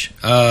speech.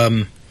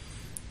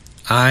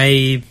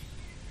 I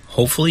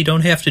hopefully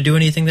don't have to do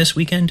anything this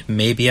weekend.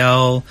 Maybe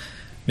I'll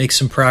make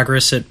some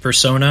progress at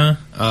Persona.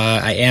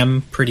 I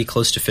am pretty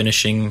close to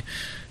finishing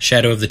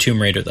Shadow of the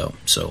Tomb Raider, though.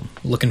 So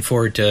looking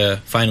forward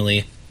to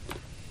finally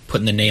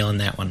putting the nail in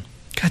that one.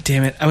 God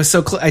damn it. I was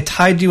so close. I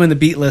tied you in the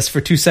beat list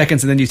for 2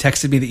 seconds, and then you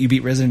texted me that you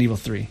beat Resident Evil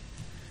 3.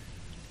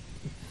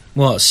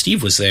 Well,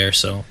 Steve was there,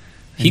 so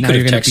he And now could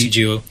have you're gonna texted beat-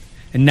 you.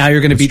 And now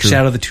you're going to That's beat true.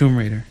 Shadow of the Tomb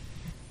Raider.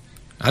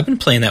 I've been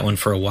playing that one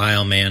for a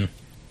while, man.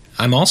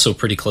 I'm also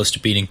pretty close to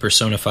beating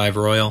Persona 5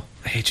 Royal.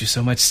 I hate you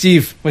so much.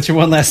 Steve, what's your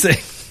one last thing?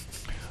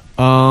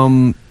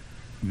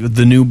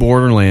 The new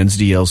Borderlands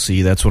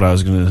DLC, that's what I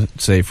was going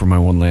to say for my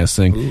one last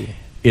thing. Ooh.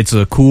 It's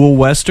a cool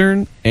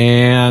Western,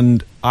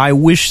 and I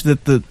wish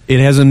that it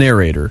has a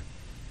narrator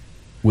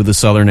with a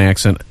Southern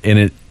accent,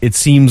 and it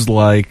seems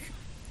like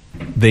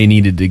they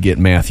needed to get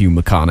Matthew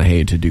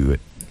McConaughey to do it.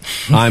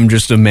 I'm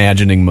just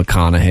imagining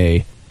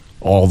McConaughey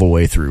all the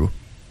way through.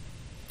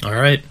 All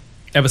right.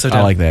 Episode I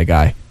 10. like that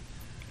guy.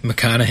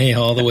 McConaughey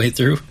all the way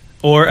through.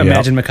 Or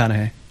Imagine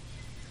McConaughey.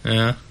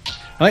 Yeah.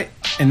 All right,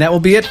 and that will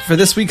be it for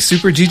this week's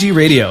Super GG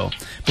Radio.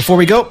 Before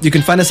we go, you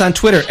can find us on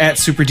Twitter at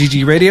Super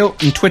GG Radio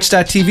and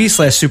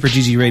twitch.tv/Super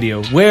GG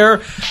Radio,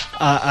 where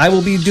I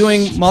will be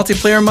doing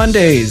multiplayer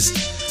Mondays.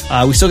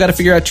 We still got to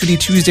figure out 2D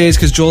Tuesdays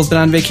because Joel's been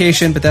on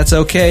vacation, but that's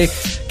okay.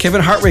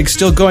 Kevin Hartwig's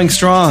still going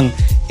strong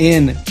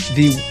in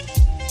the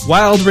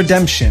Wild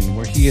Redemption,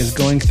 where he is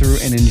going through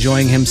and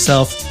enjoying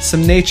himself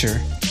some nature.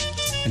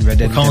 And Red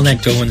Dead We're calling that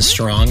Redemption going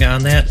strong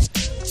on that.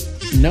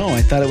 2. No,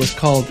 I thought it was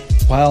called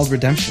Wild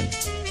Redemption.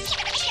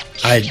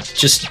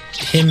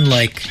 Him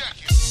like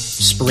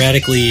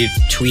sporadically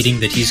tweeting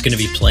that he's going to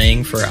be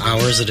playing for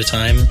hours at a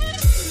time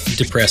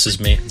depresses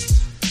me.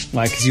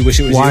 Why? Because you wish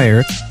it was Why, you?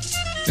 Eric?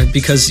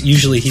 Because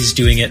usually he's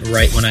doing it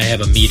right when I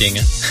have a meeting.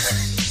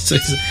 So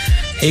he's like,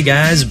 hey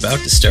guys, about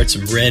to start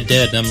some Red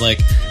Dead. And I'm like,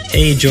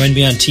 hey, join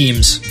me on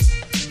Teams.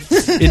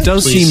 It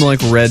does Please. seem like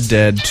Red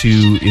Dead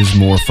 2 is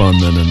more fun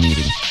than a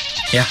meeting.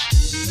 Yeah.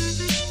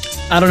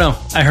 I don't know.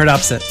 I heard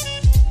opposite.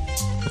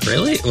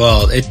 Really?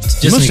 Well, it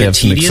You doesn't must get have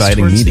some tedious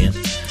exciting towards the meetings.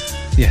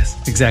 end.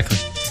 Yes, exactly.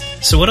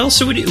 So what else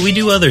do we do? We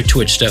do other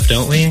Twitch stuff,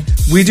 don't we?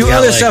 We do got,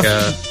 other like,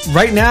 stuff.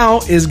 Right now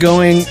is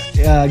going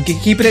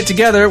Keeping It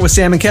Together with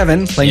Sam and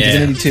Kevin playing Yeah.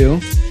 Divinity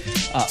 2.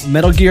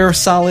 Metal Gear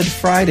Solid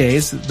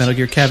Fridays, Metal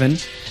Gear Kevin.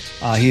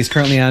 He is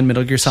currently on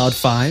Metal Gear Solid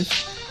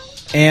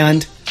 5.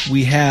 And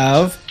we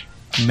have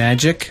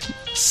Magic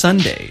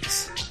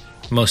Sundays,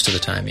 Most of the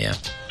time, yeah.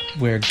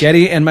 where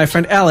Getty and my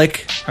friend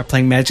Alec are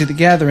playing Magic the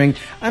Gathering.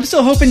 I'm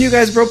still hoping you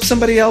guys rope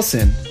somebody else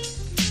in.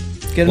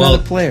 Get Well-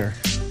 another player.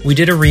 We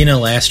did Arena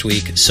last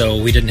week, so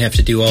we didn't have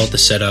to do all the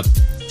setup.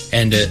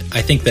 And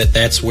I think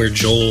that's where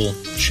Joel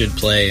should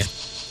play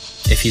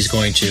if he's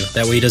going to.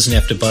 That way he doesn't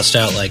have to bust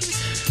out like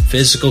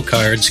physical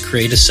cards,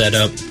 create a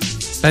setup.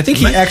 I think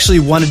he actually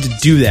wanted to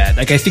do that.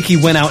 Like, I think he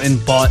went out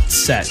and bought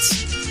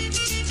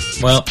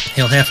sets. Well,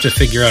 he'll have to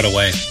figure out a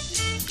way.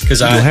 Because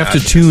You'll have to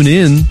tune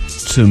in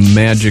to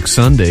Magic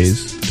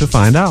Sundays to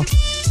find out.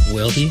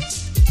 Will he?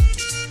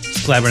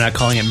 Glad we're not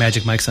calling it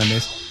Magic Mike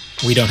Sundays.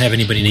 We don't have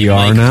anybody named We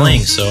are Mike now.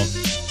 playing, so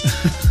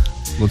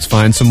Let's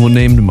find someone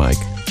named Mike.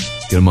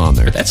 Get him on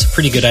there. that's a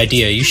pretty good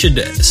idea. You should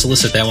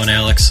solicit that one,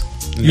 Alex.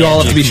 You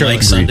all have to be Magic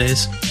Mike shirtless.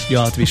 Sundays. You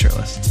all have to be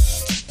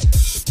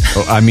shirtless.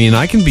 Oh, I mean,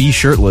 I can be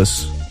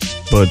shirtless,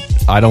 but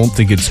I don't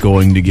think it's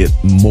going to get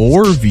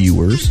more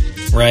viewers.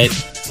 Right.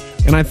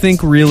 And I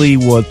think really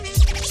what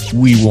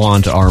we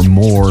want are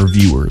more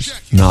viewers,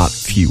 not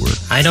fewer.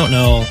 I don't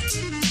know.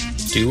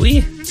 Do we?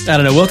 I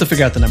don't know. We'll have to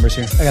figure out the numbers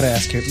here. I gotta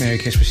ask her, Mary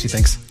Kish what she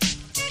thinks.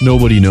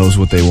 Nobody knows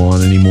what they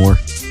want anymore.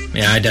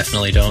 Yeah, I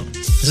definitely don't.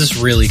 This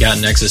has really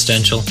gotten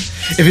existential.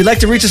 If you'd like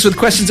to reach us with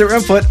questions or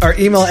input, our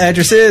email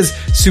address is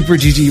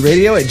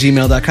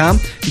superggradio@gmail.com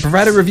and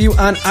provide a review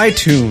on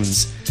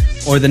iTunes.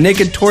 or the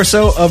naked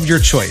torso of your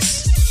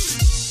choice.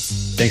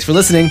 Thanks for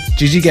listening.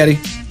 GG Getty.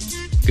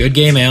 Good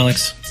game,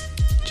 Alex.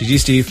 GG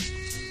Steve.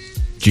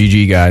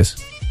 GG, guys.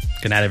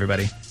 Good night,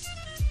 everybody.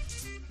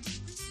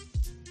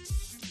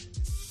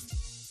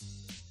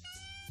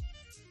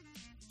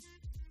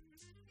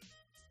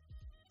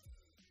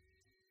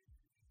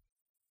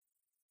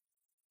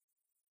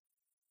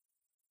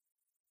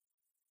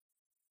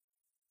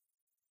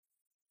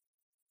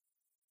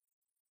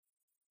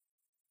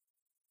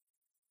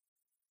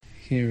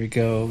 Here we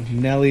go.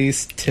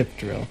 Nellie's tip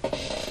drill.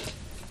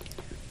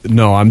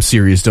 No, I'm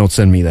serious. Don't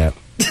send me that.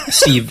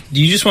 Steve,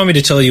 do you just want me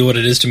to tell you what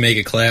it is to make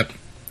a clap?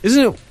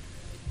 Isn't it?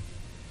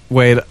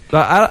 Wait,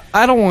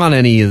 I don't want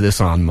any of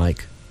this on,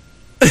 Mike.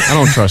 I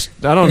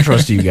don't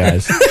trust you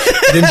guys.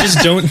 Then just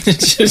don't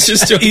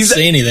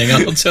say anything.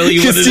 I'll tell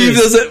you what it Steve is.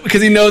 does it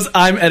because he knows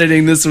I'm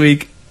editing this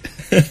week.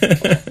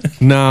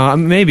 No,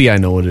 maybe I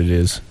know what it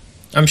is.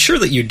 I'm sure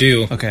that you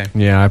do. Okay.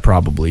 Yeah, I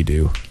probably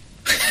do.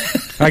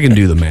 I can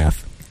do the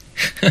math.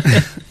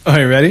 Are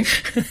you ready?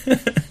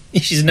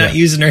 She's not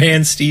using her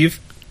hands, Steve.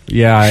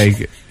 Yeah,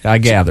 I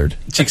gathered.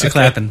 Cheeks are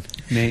clapping.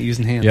 Man, ain't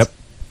using hands. Yep.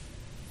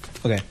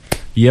 Okay.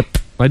 Yep.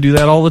 I do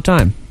that all the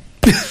time.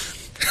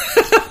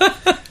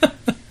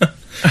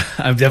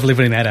 I'm definitely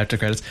putting that after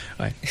credits.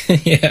 All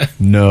right. Yeah.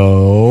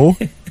 No.